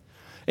David.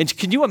 And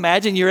can you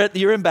imagine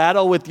you're in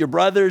battle with your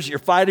brothers, you're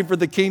fighting for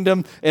the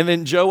kingdom, and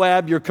then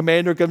Joab, your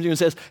commander, comes to you and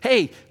says,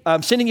 hey,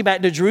 I'm sending you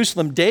back to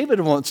Jerusalem. David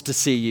wants to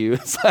see you.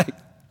 It's like,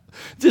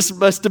 this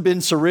must have been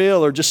surreal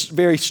or just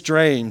very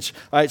strange.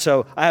 All right,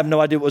 so I have no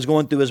idea what was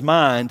going through his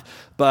mind,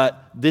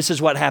 but this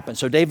is what happened.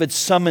 So David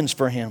summons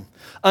for him.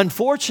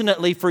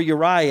 Unfortunately for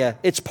Uriah,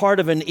 it's part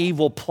of an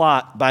evil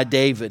plot by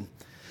David.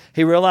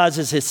 He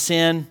realizes his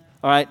sin,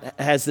 all right,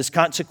 has this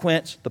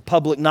consequence, the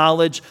public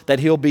knowledge that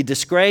he'll be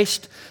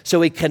disgraced.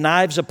 So he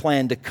connives a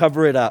plan to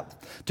cover it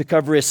up, to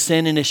cover his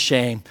sin and his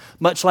shame,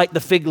 much like the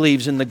fig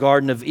leaves in the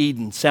Garden of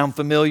Eden. Sound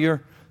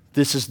familiar?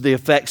 This is the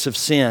effects of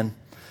sin.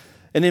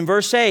 And in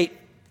verse 8,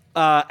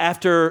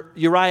 after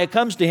Uriah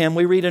comes to him,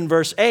 we read in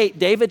verse 8,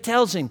 David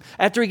tells him,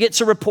 after he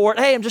gets a report,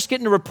 hey, I'm just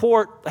getting a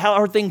report, how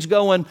are things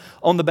going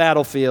on the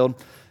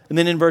battlefield? And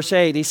then in verse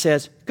 8, he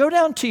says, go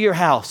down to your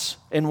house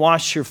and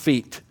wash your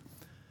feet.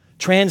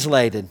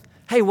 Translated,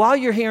 hey, while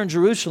you're here in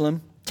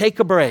Jerusalem, take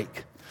a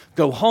break.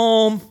 Go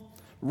home,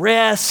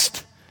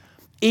 rest,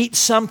 eat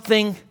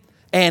something,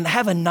 and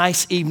have a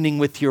nice evening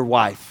with your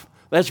wife.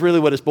 That's really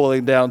what it's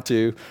boiling down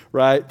to,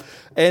 right?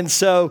 And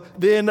so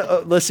then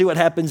let's see what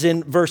happens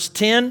in verse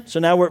 10. So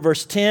now we're at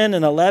verse 10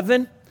 and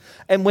 11.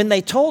 And when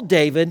they told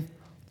David,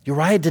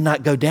 Uriah did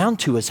not go down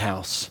to his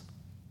house.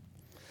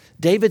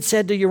 David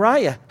said to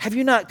Uriah, have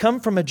you not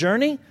come from a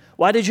journey?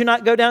 Why did you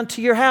not go down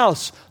to your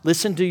house?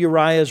 Listen to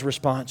Uriah's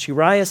response.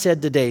 Uriah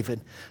said to David,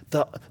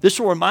 this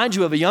will remind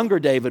you of a younger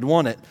David,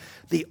 won't it?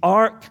 The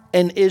ark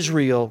and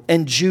Israel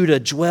and Judah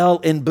dwell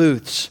in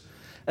booths,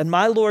 and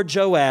my lord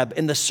Joab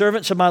and the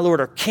servants of my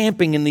lord are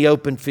camping in the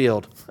open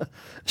field.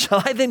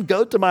 Shall I then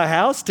go to my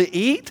house to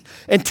eat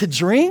and to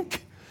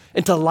drink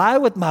and to lie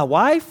with my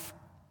wife?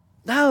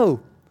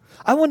 No,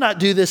 I will not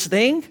do this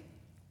thing.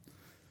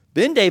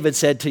 Then David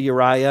said to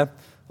Uriah,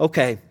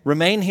 okay,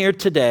 remain here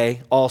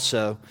today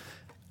also,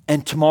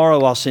 and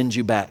tomorrow I'll send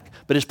you back.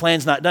 But his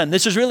plan's not done.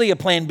 This is really a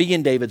plan B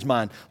in David's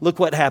mind. Look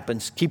what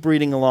happens. Keep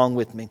reading along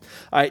with me.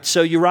 All right,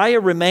 so Uriah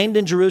remained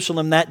in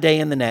Jerusalem that day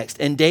and the next,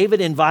 and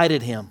David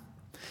invited him,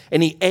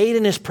 and he ate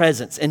in his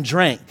presence and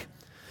drank,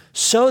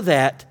 so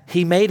that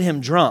he made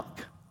him drunk.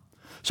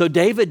 So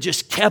David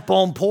just kept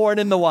on pouring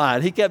in the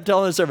wine. He kept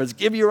telling his servants,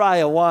 give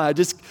Uriah wine.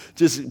 Just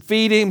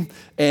feed him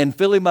and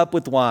fill him up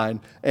with wine.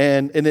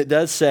 And it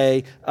does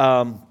say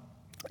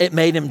it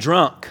made him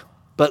drunk.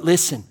 But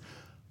listen,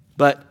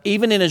 but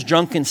even in his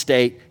drunken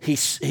state,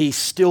 he's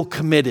still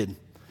committed.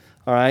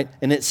 All right?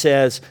 And it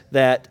says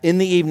that in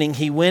the evening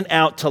he went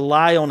out to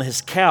lie on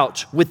his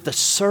couch with the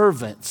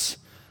servants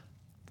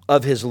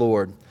of his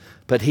Lord.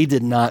 But he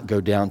did not go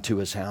down to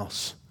his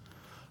house.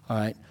 All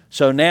right?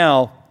 So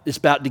now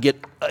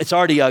it's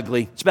already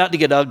ugly. It's about to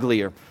get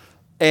uglier.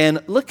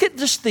 And look at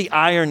just the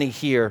irony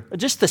here,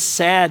 just the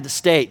sad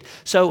state.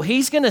 So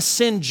he's going to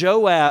send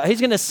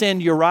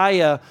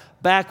Uriah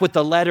back with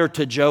a letter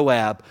to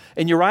Joab.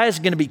 And Uriah is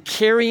going to be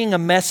carrying a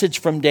message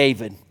from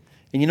David.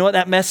 And you know what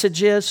that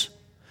message is?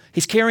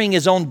 He's carrying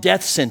his own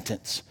death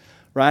sentence,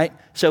 right?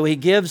 So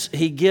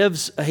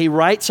he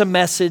writes a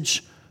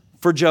message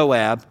for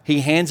Joab.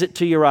 He hands it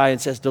to Uriah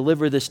and says,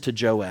 deliver this to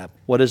Joab.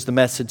 What does the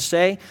message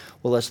say?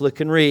 Well, let's look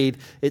and read.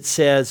 It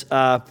says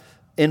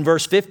in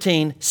verse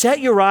 15, set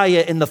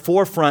Uriah in the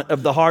forefront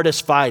of the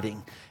hardest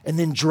fighting and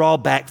then draw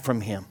back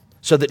from him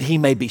so that he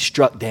may be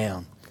struck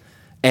down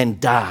and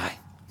die.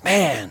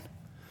 Man,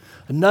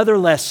 another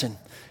lesson.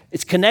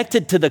 It's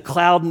connected to the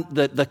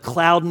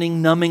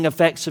clouding, numbing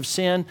effects of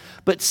sin.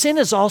 But sin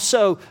is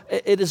also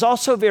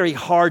very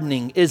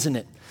hardening, isn't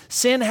it?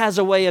 Sin has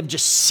a way of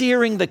just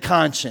searing the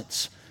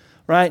conscience,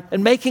 right?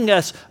 And making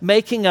us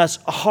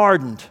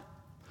hardened.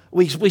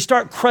 We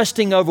start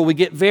crusting over. We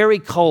get very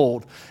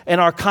cold,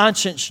 and our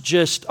conscience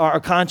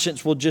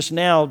will just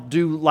now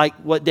do like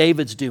what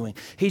David's doing.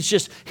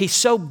 He's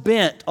so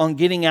bent on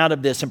getting out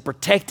of this and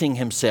protecting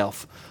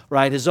himself,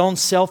 right? His own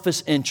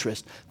selfish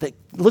interest.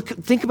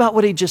 Think about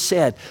what he just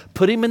said.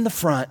 Put him in the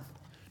front,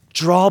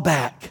 draw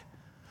back,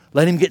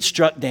 let him get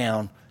struck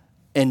down,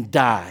 and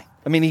die.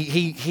 I mean,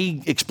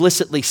 he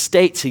explicitly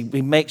states, he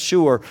makes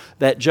sure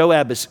that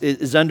Joab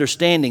is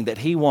understanding that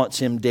he wants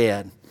him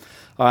dead.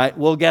 All right,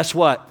 well, guess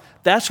what?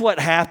 That's what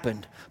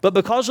happened. But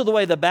because of the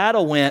way the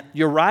battle went,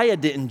 Uriah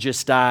didn't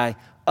just die,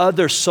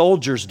 other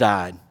soldiers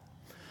died.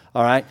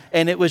 All right,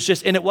 and it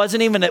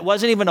wasn't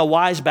even a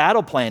wise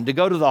battle plan to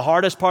go to the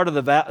hardest part of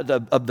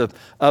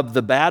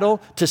the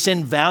battle, to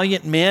send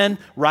valiant men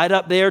right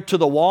up there to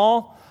the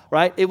wall.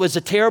 Right, it was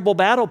a terrible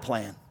battle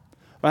plan.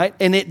 Right,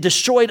 and it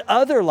destroyed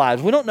other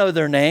lives. We don't know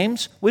their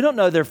names, we don't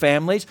know their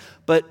families,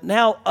 but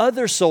now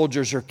other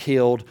soldiers are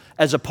killed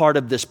as a part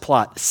of this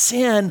plot.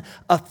 Sin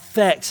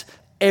affects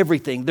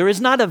everything. There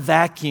is not a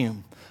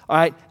vacuum. All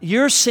right,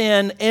 your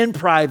sin in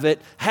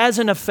private has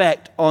an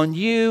effect on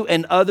you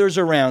and others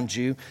around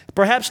you.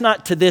 Perhaps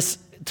not to this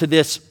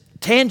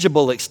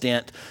tangible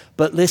extent,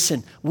 but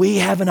listen, we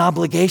have an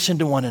obligation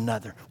to one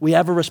another. We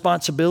have a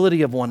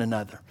responsibility of one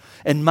another.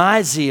 And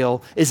my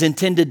zeal is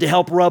intended to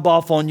help rub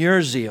off on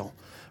your zeal,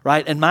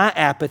 right? And my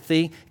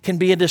apathy can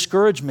be a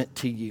discouragement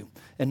to you.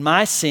 And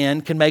my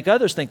sin can make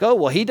others think, oh,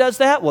 well, he does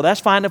that? Well,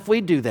 that's fine if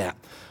we do that.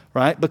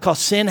 Right? Because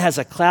sin has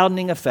a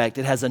clouding effect.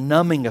 It has a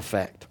numbing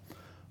effect.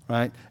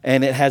 Right?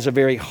 And it has a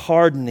very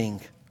hardening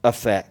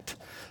effect.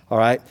 All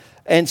right?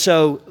 And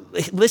so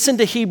listen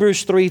to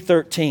Hebrews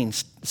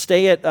 3:13.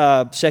 Stay at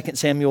 2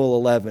 Samuel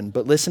 11,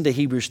 but listen to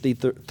Hebrews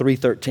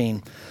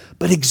 3:13.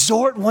 But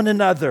exhort one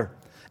another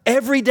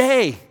every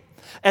day,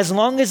 as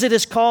long as it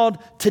is called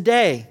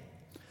today,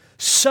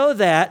 so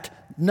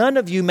that none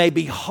of you may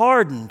be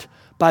hardened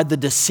by the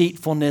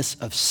deceitfulness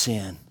of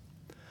sin.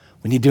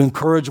 We need to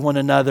encourage one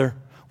another.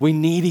 We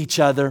need each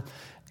other,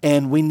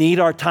 and we need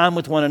our time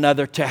with one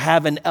another to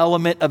have an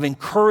element of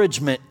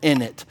encouragement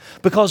in it,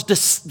 because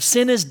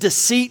sin is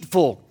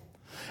deceitful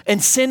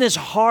and sin is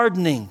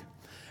hardening,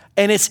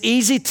 and it's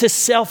easy to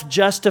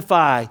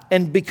self-justify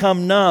and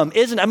become numb,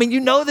 isn't it? I mean, you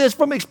know this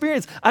from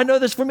experience. I know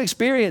this from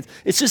experience.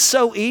 It's just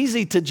so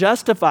easy to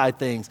justify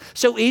things,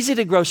 so easy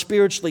to grow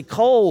spiritually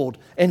cold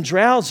and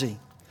drowsy.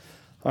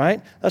 All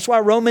right? That's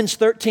why Romans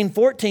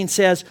 13:14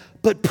 says,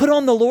 but put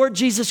on the Lord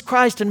Jesus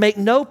Christ and make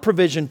no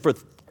provision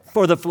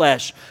for the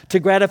flesh to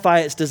gratify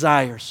its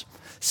desires.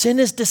 Sin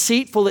is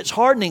deceitful, it's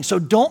hardening, so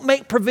don't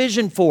make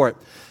provision for it.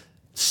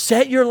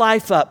 Set your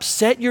life up,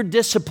 set your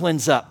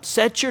disciplines up,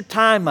 set your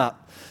time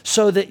up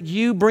so that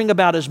you bring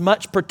about as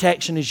much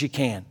protection as you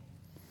can.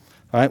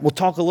 All right, we'll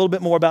talk a little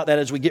bit more about that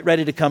as we get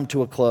ready to come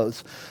to a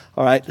close.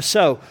 All right,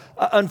 so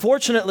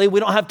unfortunately, we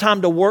don't have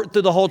time to work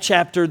through the whole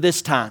chapter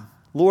this time.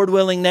 Lord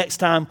willing, next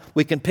time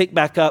we can pick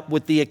back up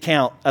with the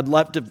account. I'd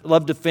love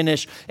to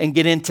finish and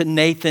get into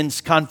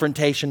Nathan's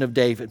confrontation of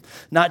David.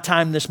 Not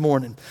time this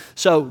morning.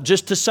 So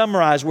just to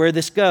summarize where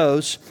this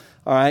goes,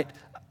 all right,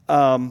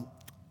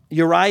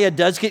 Uriah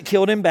does get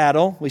killed in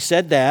battle. We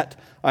said that.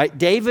 All right,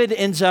 David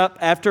ends up,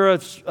 after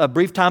a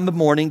brief time of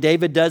mourning,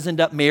 David does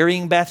end up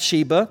marrying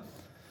Bathsheba. All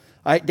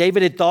right,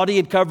 David had thought he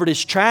had covered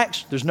his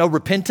tracks. There's no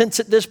repentance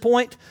at this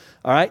point.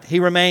 All right, he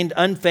remained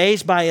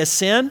unfazed by his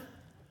sin.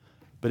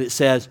 But it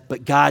says,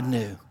 but God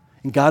knew.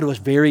 And God was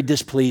very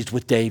displeased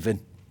with David.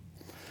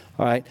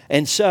 All right.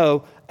 And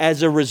so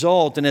as a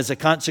result and as a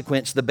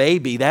consequence, that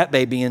baby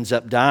ends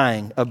up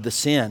dying of the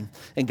sin.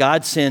 And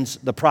God sends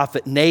the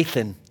prophet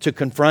Nathan to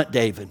confront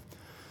David.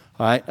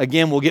 All right.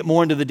 Again, we'll get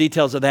more into the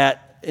details of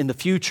that in the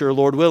future,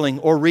 Lord willing,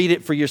 or read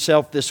it for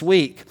yourself this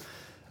week.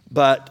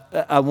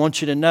 But I want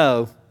you to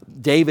know,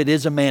 David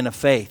is a man of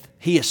faith.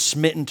 He is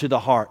smitten to the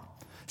heart.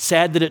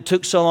 Sad that it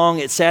took so long.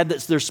 It's sad that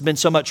there's been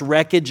so much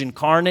wreckage and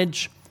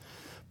carnage.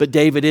 But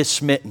David is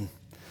smitten.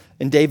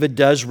 And David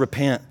does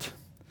repent.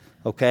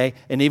 Okay?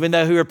 And even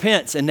though he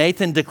repents, and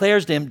Nathan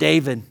declares to him,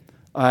 David,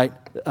 all right,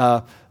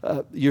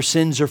 your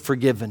sins are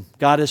forgiven.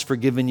 God has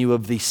forgiven you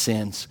of these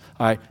sins.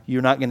 All right?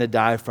 You're not going to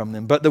die from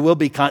them. But there will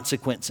be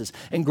consequences.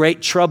 And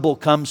great trouble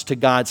comes to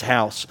God's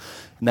house.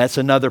 And that's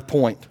another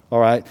point, all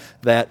right,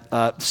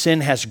 that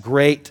sin has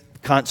great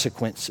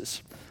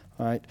consequences.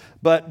 All right?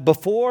 But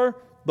before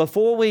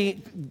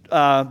we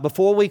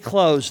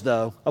close,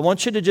 though, I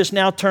want you to just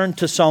now turn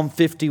to Psalm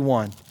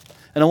 51.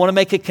 And I want to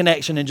make a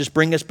connection and just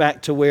bring us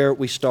back to where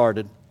we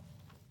started.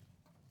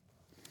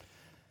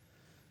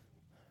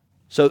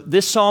 So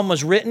this psalm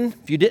was written,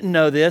 if you didn't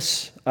know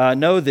this,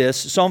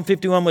 Psalm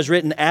 51 was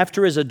written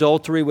after his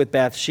adultery with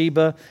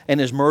Bathsheba and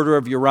his murder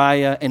of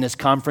Uriah and his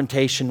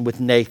confrontation with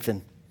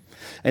Nathan.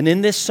 And in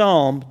this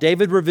psalm,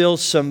 David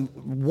reveals some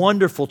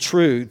wonderful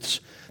truths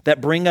that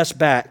bring us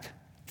back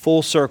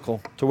full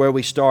circle to where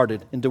we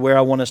started and to where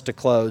I want us to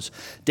close.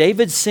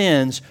 David's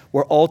sins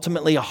were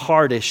ultimately a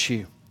heart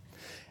issue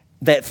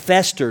that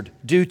festered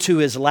due to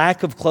his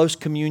lack of close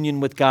communion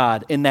with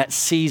God in that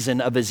season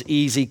of his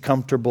easy,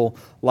 comfortable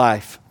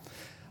life.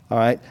 All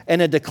right?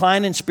 And a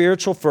decline in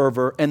spiritual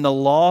fervor and the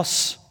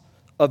loss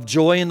of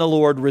joy in the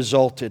Lord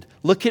resulted.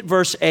 Look at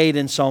verse 8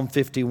 in Psalm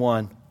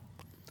 51.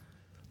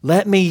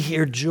 Let me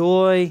hear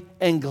joy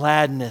and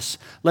gladness.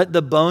 Let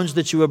the bones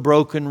that you have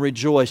broken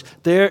rejoice.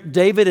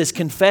 David is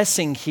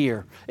confessing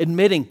here,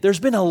 admitting there's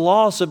been a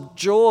loss of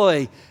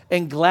joy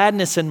and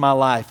gladness in my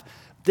life.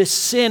 This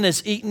sin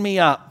has eaten me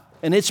up.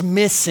 And it's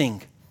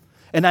missing,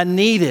 and I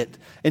need it.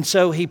 And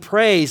so he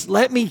prays,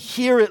 let me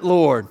hear it,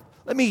 Lord.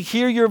 Let me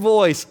hear your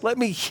voice. Let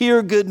me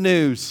hear good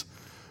news.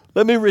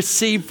 Let me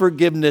receive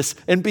forgiveness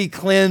and be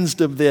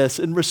cleansed of this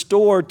and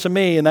restore to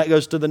me. And that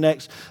goes to the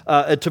next,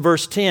 to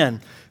verse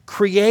 10.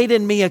 Create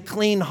in me a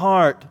clean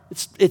heart.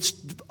 It's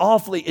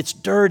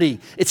dirty,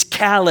 it's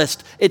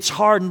calloused, it's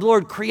hardened.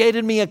 Lord, create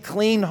in me a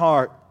clean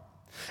heart.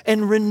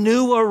 And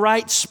renew a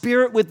right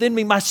spirit within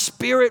me. My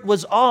spirit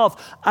was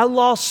off. I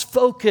lost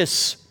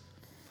focus.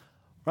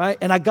 Right?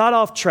 And I got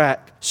off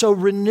track. So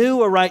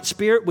renew a right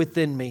spirit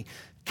within me.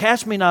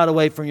 Cast me not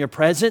away from your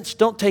presence.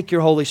 Don't take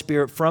your Holy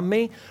Spirit from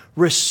me.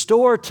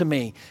 Restore to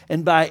me.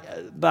 And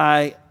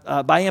by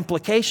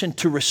implication,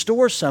 to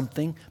restore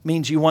something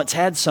means you once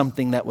had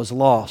something that was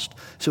lost.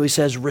 So he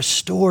says,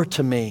 restore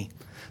to me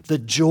the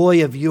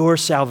joy of your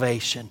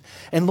salvation.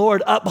 And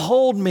Lord,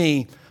 uphold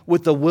me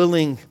with a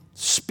willing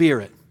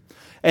spirit.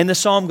 And the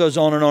psalm goes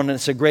on, and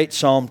it's a great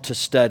psalm to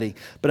study.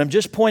 But I'm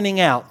just pointing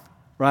out,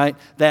 right,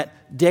 that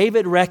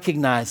David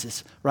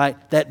recognizes, right,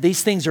 that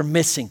these things are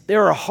missing.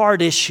 There are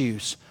heart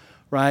issues,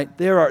 right?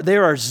 There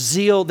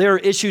are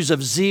issues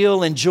of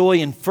zeal and joy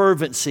and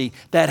fervency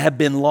that have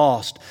been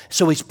lost.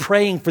 So he's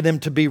praying for them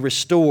to be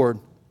restored,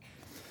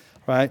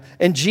 right?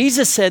 And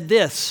Jesus said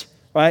this,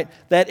 right,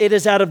 that it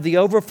is out of the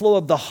overflow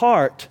of the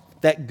heart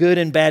that good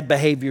and bad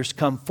behaviors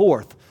come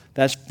forth.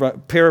 That's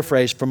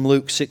paraphrased from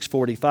Luke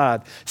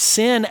 6:45.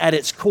 Sin at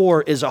its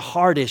core is a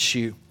heart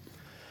issue.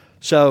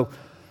 So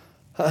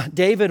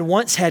David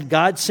once had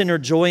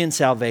God-centered joy in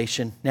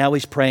salvation. Now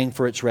he's praying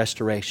for its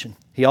restoration.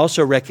 He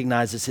also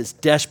recognizes his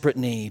desperate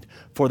need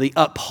for the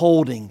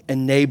upholding,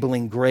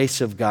 enabling grace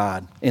of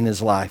God in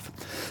his life.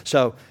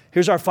 So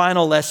here's our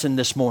final lesson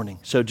this morning.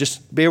 So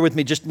just bear with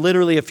me just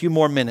literally a few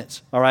more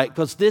minutes, all right?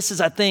 Because this is,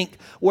 I think,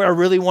 where I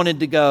really wanted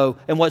to go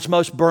and what's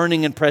most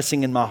burning and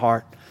pressing in my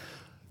heart.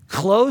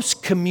 Close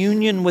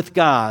communion with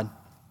God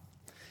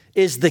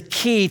is the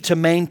key to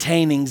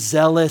maintaining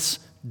zealous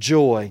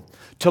joy,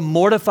 to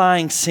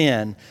mortifying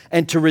sin,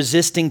 and to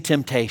resisting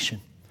temptation.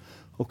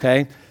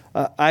 Okay?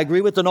 I agree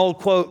with an old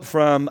quote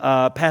from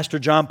Pastor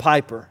John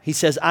Piper. He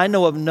says, I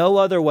know of no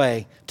other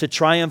way to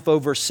triumph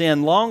over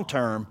sin long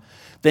term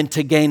than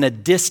to gain a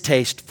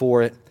distaste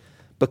for it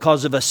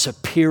because of a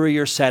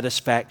superior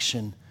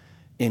satisfaction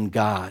in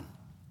God.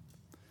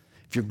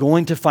 If you're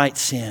going to fight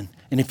sin,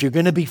 and if you're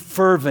going to be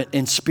fervent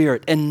in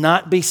spirit and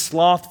not be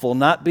slothful,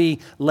 not be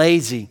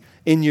lazy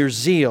in your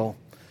zeal,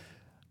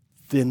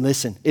 then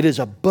listen, it is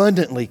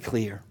abundantly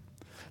clear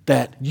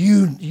that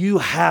you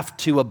have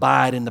to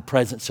abide in the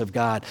presence of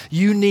God.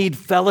 You need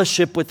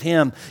fellowship with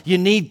Him. You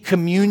need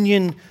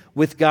communion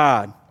with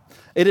God.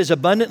 It is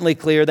abundantly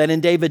clear that in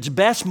David's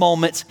best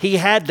moments, he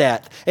had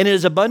that. And it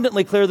is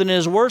abundantly clear that in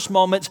his worst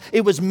moments,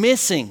 it was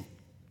missing.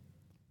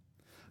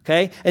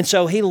 Okay? And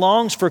so he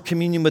longs for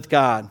communion with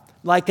God.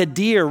 Like a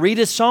deer, read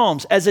his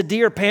Psalms, as a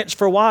deer pants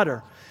for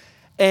water.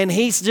 And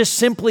he's just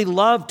simply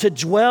loved to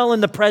dwell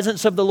in the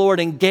presence of the Lord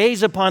and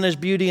gaze upon His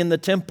beauty in the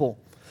temple.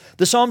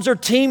 The Psalms are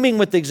teeming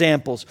with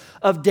examples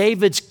of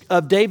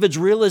David's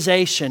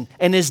realization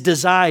and his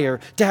desire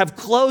to have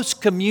close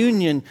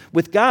communion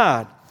with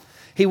God.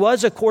 He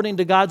was, according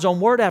to God's own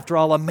word, after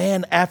all, a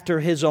man after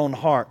His own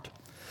heart.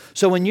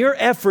 So in your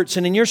efforts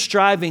and in your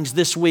strivings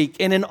this week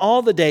and in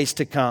all the days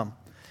to come,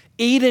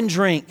 eat and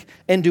drink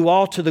and do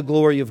all to the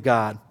glory of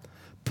God.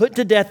 Put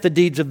to death the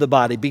deeds of the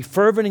body. Be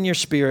fervent in your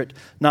spirit,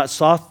 not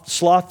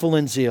slothful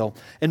in zeal.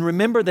 And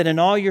remember that in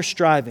all your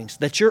strivings,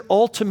 that your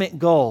ultimate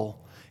goal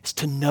is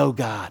to know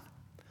God,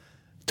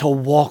 to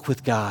walk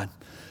with God,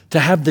 to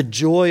have the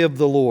joy of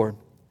the Lord.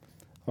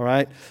 All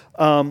right?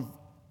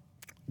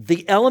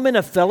 The element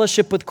of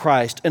fellowship with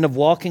Christ and of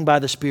walking by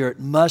the Spirit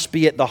must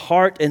be at the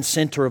heart and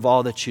center of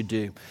all that you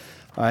do.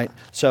 All right?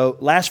 So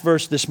last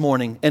verse this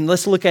morning, and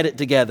let's look at it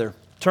together.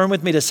 Turn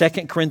with me to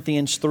 2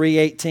 Corinthians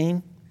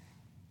 3:18.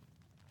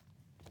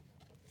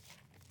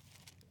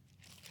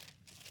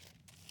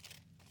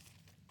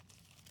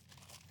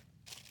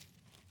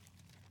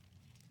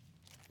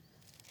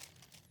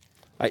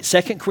 All right,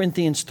 2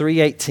 Corinthians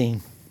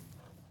 3:18.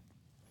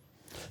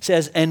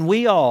 says, and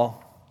we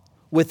all,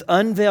 with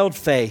unveiled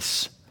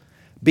face,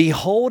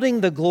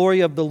 beholding the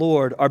glory of the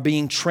Lord, are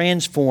being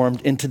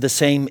transformed into the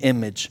same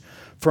image,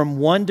 from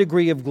one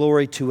degree of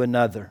glory to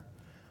another.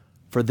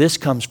 For this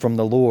comes from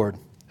the Lord,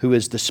 who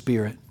is the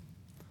Spirit.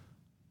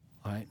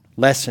 All right.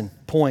 Lesson,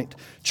 point.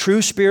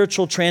 True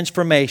spiritual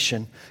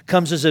transformation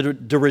comes as a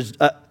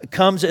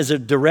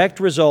direct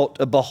result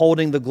of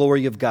beholding the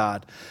glory of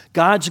God.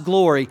 God's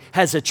glory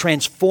has a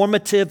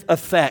transformative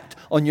effect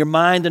on your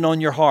mind and on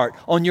your heart,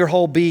 on your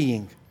whole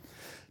being.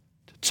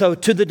 So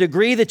to the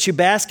degree that you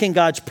bask in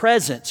God's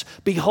presence,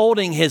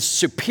 beholding His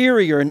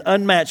superior and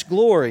unmatched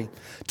glory,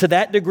 to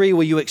that degree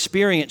will you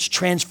experience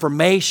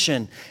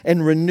transformation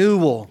and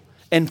renewal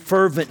and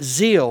fervent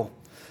zeal.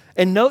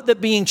 And note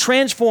that being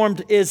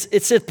transformed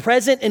it's a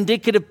present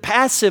indicative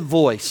passive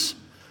voice.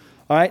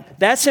 All right,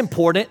 that's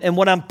important. And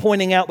what I'm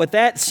pointing out with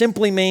that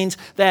simply means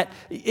that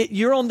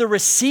you're on the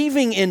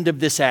receiving end of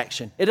this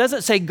action. It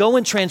doesn't say go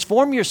and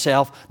transform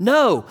yourself.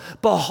 No,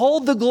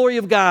 behold the glory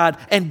of God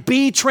and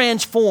be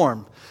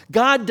transformed.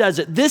 God does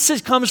it.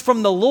 This comes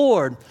from the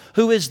Lord,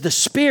 who is the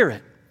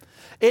Spirit.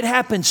 It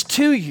happens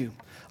to you.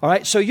 All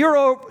right, so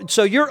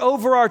your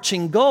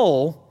overarching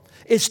goal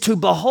is to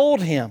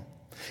behold Him,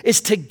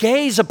 is to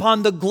gaze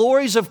upon the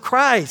glories of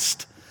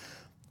Christ.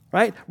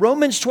 Right?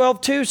 Romans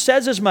 12:2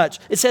 says as much.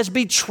 It says,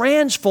 be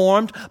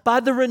transformed by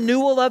the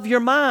renewal of your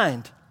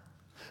mind.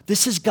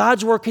 This is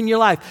God's work in your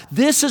life.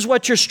 This is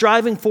what you're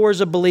striving for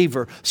as a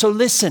believer. So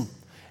listen.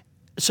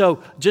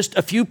 So just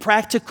a few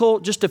practical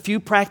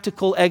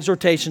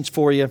exhortations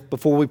for you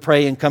before we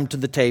pray and come to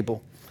the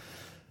table.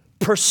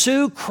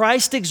 Pursue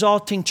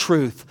Christ-exalting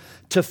truth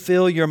to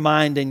fill your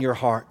mind and your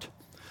heart.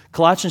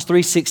 Colossians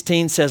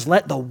 3:16 says,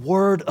 let the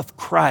word of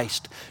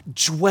Christ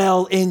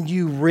dwell in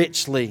you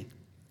richly.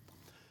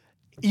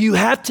 You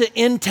have to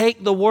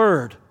intake the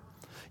word.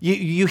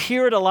 You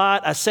hear it a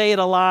lot. I say it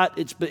a lot.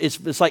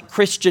 It's like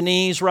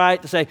Christianese,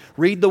 right? To say,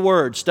 read the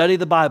word, study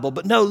the Bible.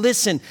 But no,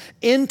 listen,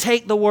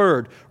 intake the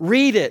word.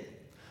 Read it.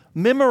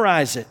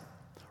 Memorize it.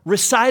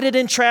 Recite it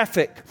in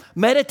traffic.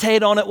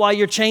 Meditate on it while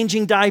you're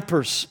changing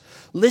diapers.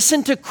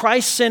 Listen to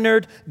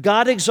Christ-centered,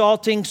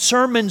 God-exalting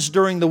sermons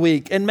during the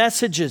week and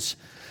messages.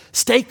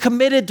 Stay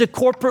committed to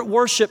corporate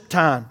worship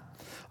time.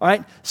 All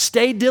right?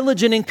 Stay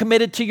diligent and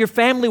committed to your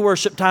family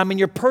worship time and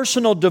your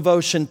personal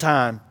devotion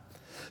time.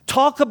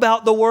 Talk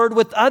about the word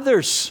with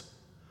others.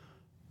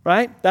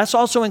 Right? That's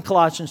also in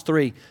Colossians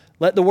 3.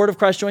 Let the word of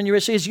Christ join you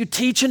richly as you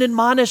teach and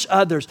admonish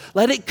others.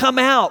 Let it come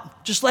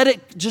out. Just let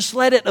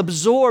it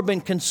absorb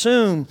and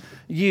consume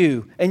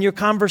you and your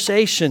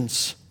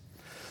conversations.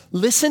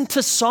 Listen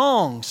to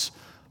songs,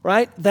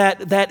 right?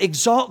 That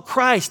exalt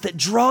Christ, that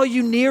draw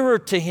you nearer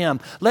to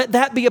Him. Let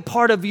that be a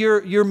part of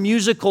your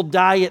musical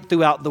diet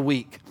throughout the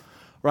week,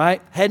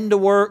 right? Heading to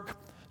work,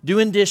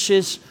 doing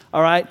dishes,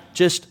 all right?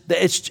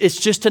 It's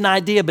just an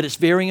idea, but it's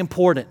very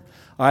important,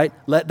 all right?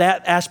 Let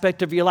that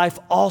aspect of your life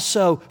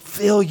also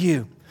fill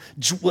you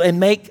and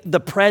make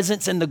the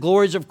presence and the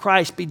glories of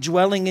Christ be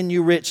dwelling in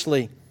you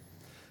richly,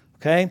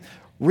 okay?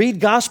 Read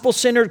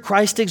gospel-centered,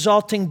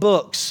 Christ-exalting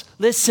books.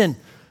 Listen,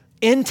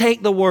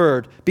 intake the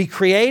word. Be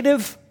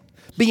creative.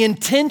 Be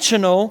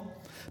intentional.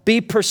 Be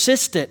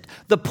persistent.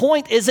 The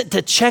point isn't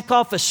to check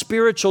off a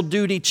spiritual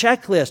duty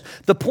checklist.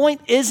 The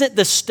point isn't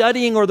the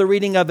studying or the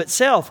reading of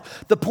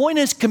itself. The point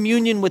is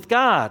communion with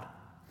God.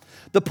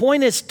 The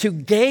point is to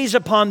gaze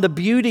upon the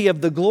beauty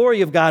of the glory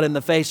of God in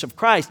the face of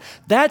Christ.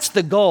 That's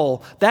the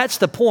goal. That's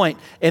the point.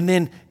 And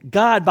then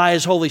God, by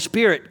His Holy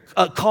Spirit,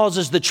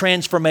 causes the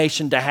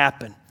transformation to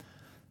happen.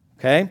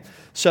 Okay?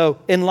 So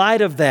in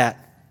light of that,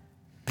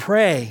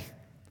 pray,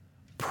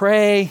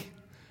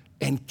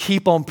 and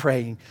keep on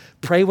praying.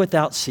 Pray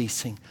without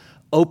ceasing.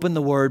 Open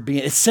the Word.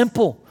 It's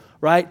simple,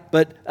 right?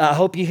 But I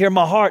hope you hear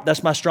my heart.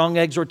 That's my strong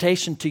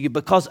exhortation to you,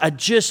 because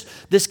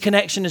this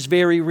connection is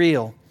very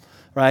real,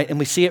 right? And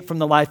we see it from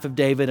the life of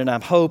David, and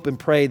I hope and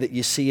pray that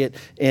you see it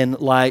in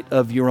light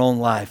of your own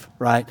life,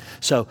 right?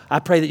 So I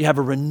pray that you have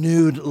a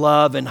renewed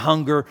love and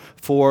hunger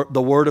for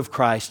the Word of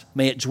Christ.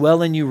 May it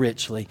dwell in you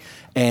richly,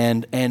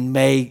 and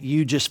may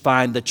you just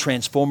find the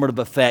transformative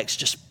effects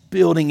just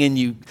building in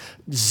you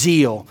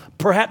zeal,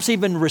 perhaps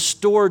even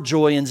restore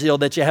joy and zeal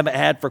that you haven't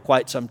had for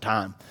quite some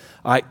time.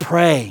 All right,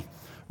 pray,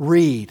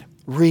 read,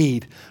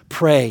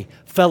 pray,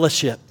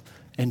 fellowship,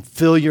 and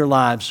fill your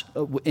lives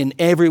in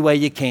every way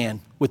you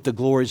can with the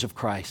glories of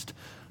Christ.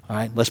 All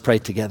right, let's pray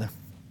together.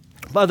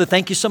 Father,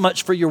 thank you so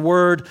much for your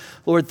word.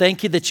 Lord,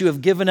 thank you that you have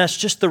given us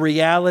just the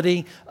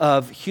reality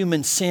of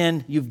human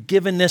sin. You've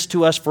given this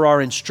to us for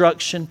our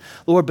instruction,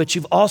 Lord, but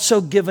you've also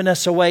given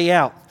us a way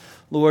out.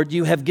 Lord,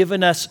 you have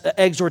given us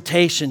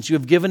exhortations. You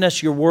have given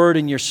us your word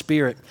and your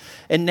spirit.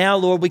 And now,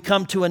 Lord, we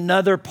come to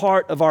another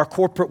part of our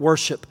corporate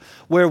worship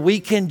where we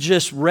can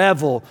just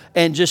revel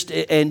and just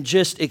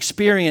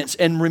experience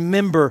and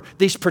remember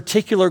these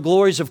particular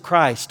glories of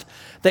Christ,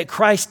 that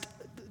Christ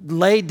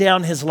laid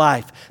down His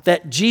life,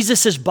 that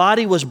Jesus'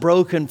 body was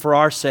broken for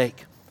our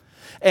sake,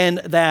 and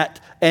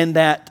that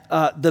that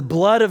the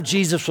blood of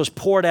Jesus was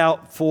poured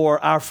out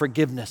for our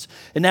forgiveness.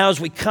 And now as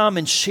we come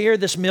and share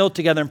this meal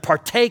together and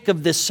partake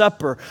of this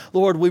supper,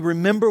 Lord, we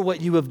remember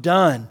what you have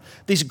done,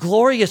 these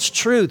glorious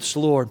truths,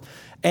 Lord.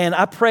 And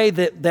I pray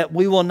that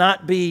we will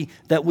not be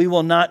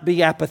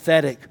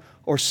apathetic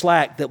or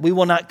slack, that we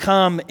will not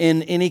come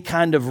in any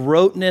kind of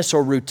roteness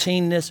or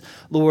routineness,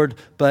 Lord,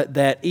 but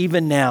that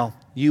even now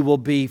you will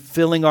be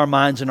filling our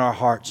minds and our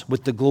hearts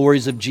with the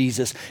glories of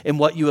Jesus and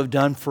what you have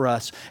done for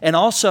us, and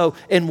also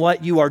in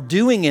what you are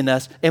doing in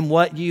us and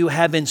what you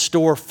have in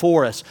store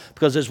for us.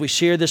 Because as we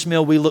share this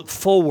meal, we look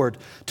forward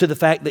to the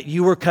fact that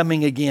you are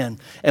coming again,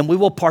 and we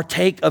will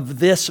partake of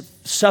this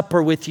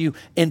supper with you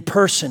in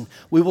person.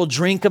 We will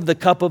drink of the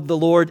cup of the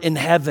Lord in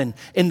heaven,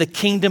 in the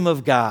kingdom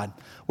of God,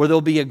 where there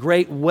will be a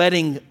great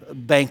wedding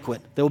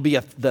banquet. There will be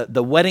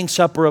the wedding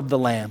supper of the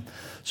Lamb.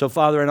 So,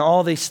 Father, in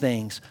all these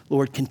things,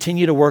 Lord,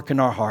 continue to work in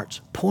our hearts.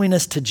 Point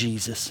us to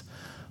Jesus,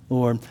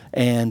 Lord.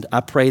 And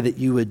I pray that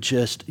you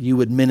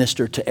would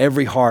minister to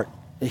every heart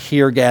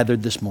here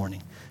gathered this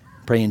morning.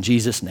 Pray in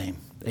Jesus' name.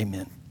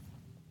 Amen.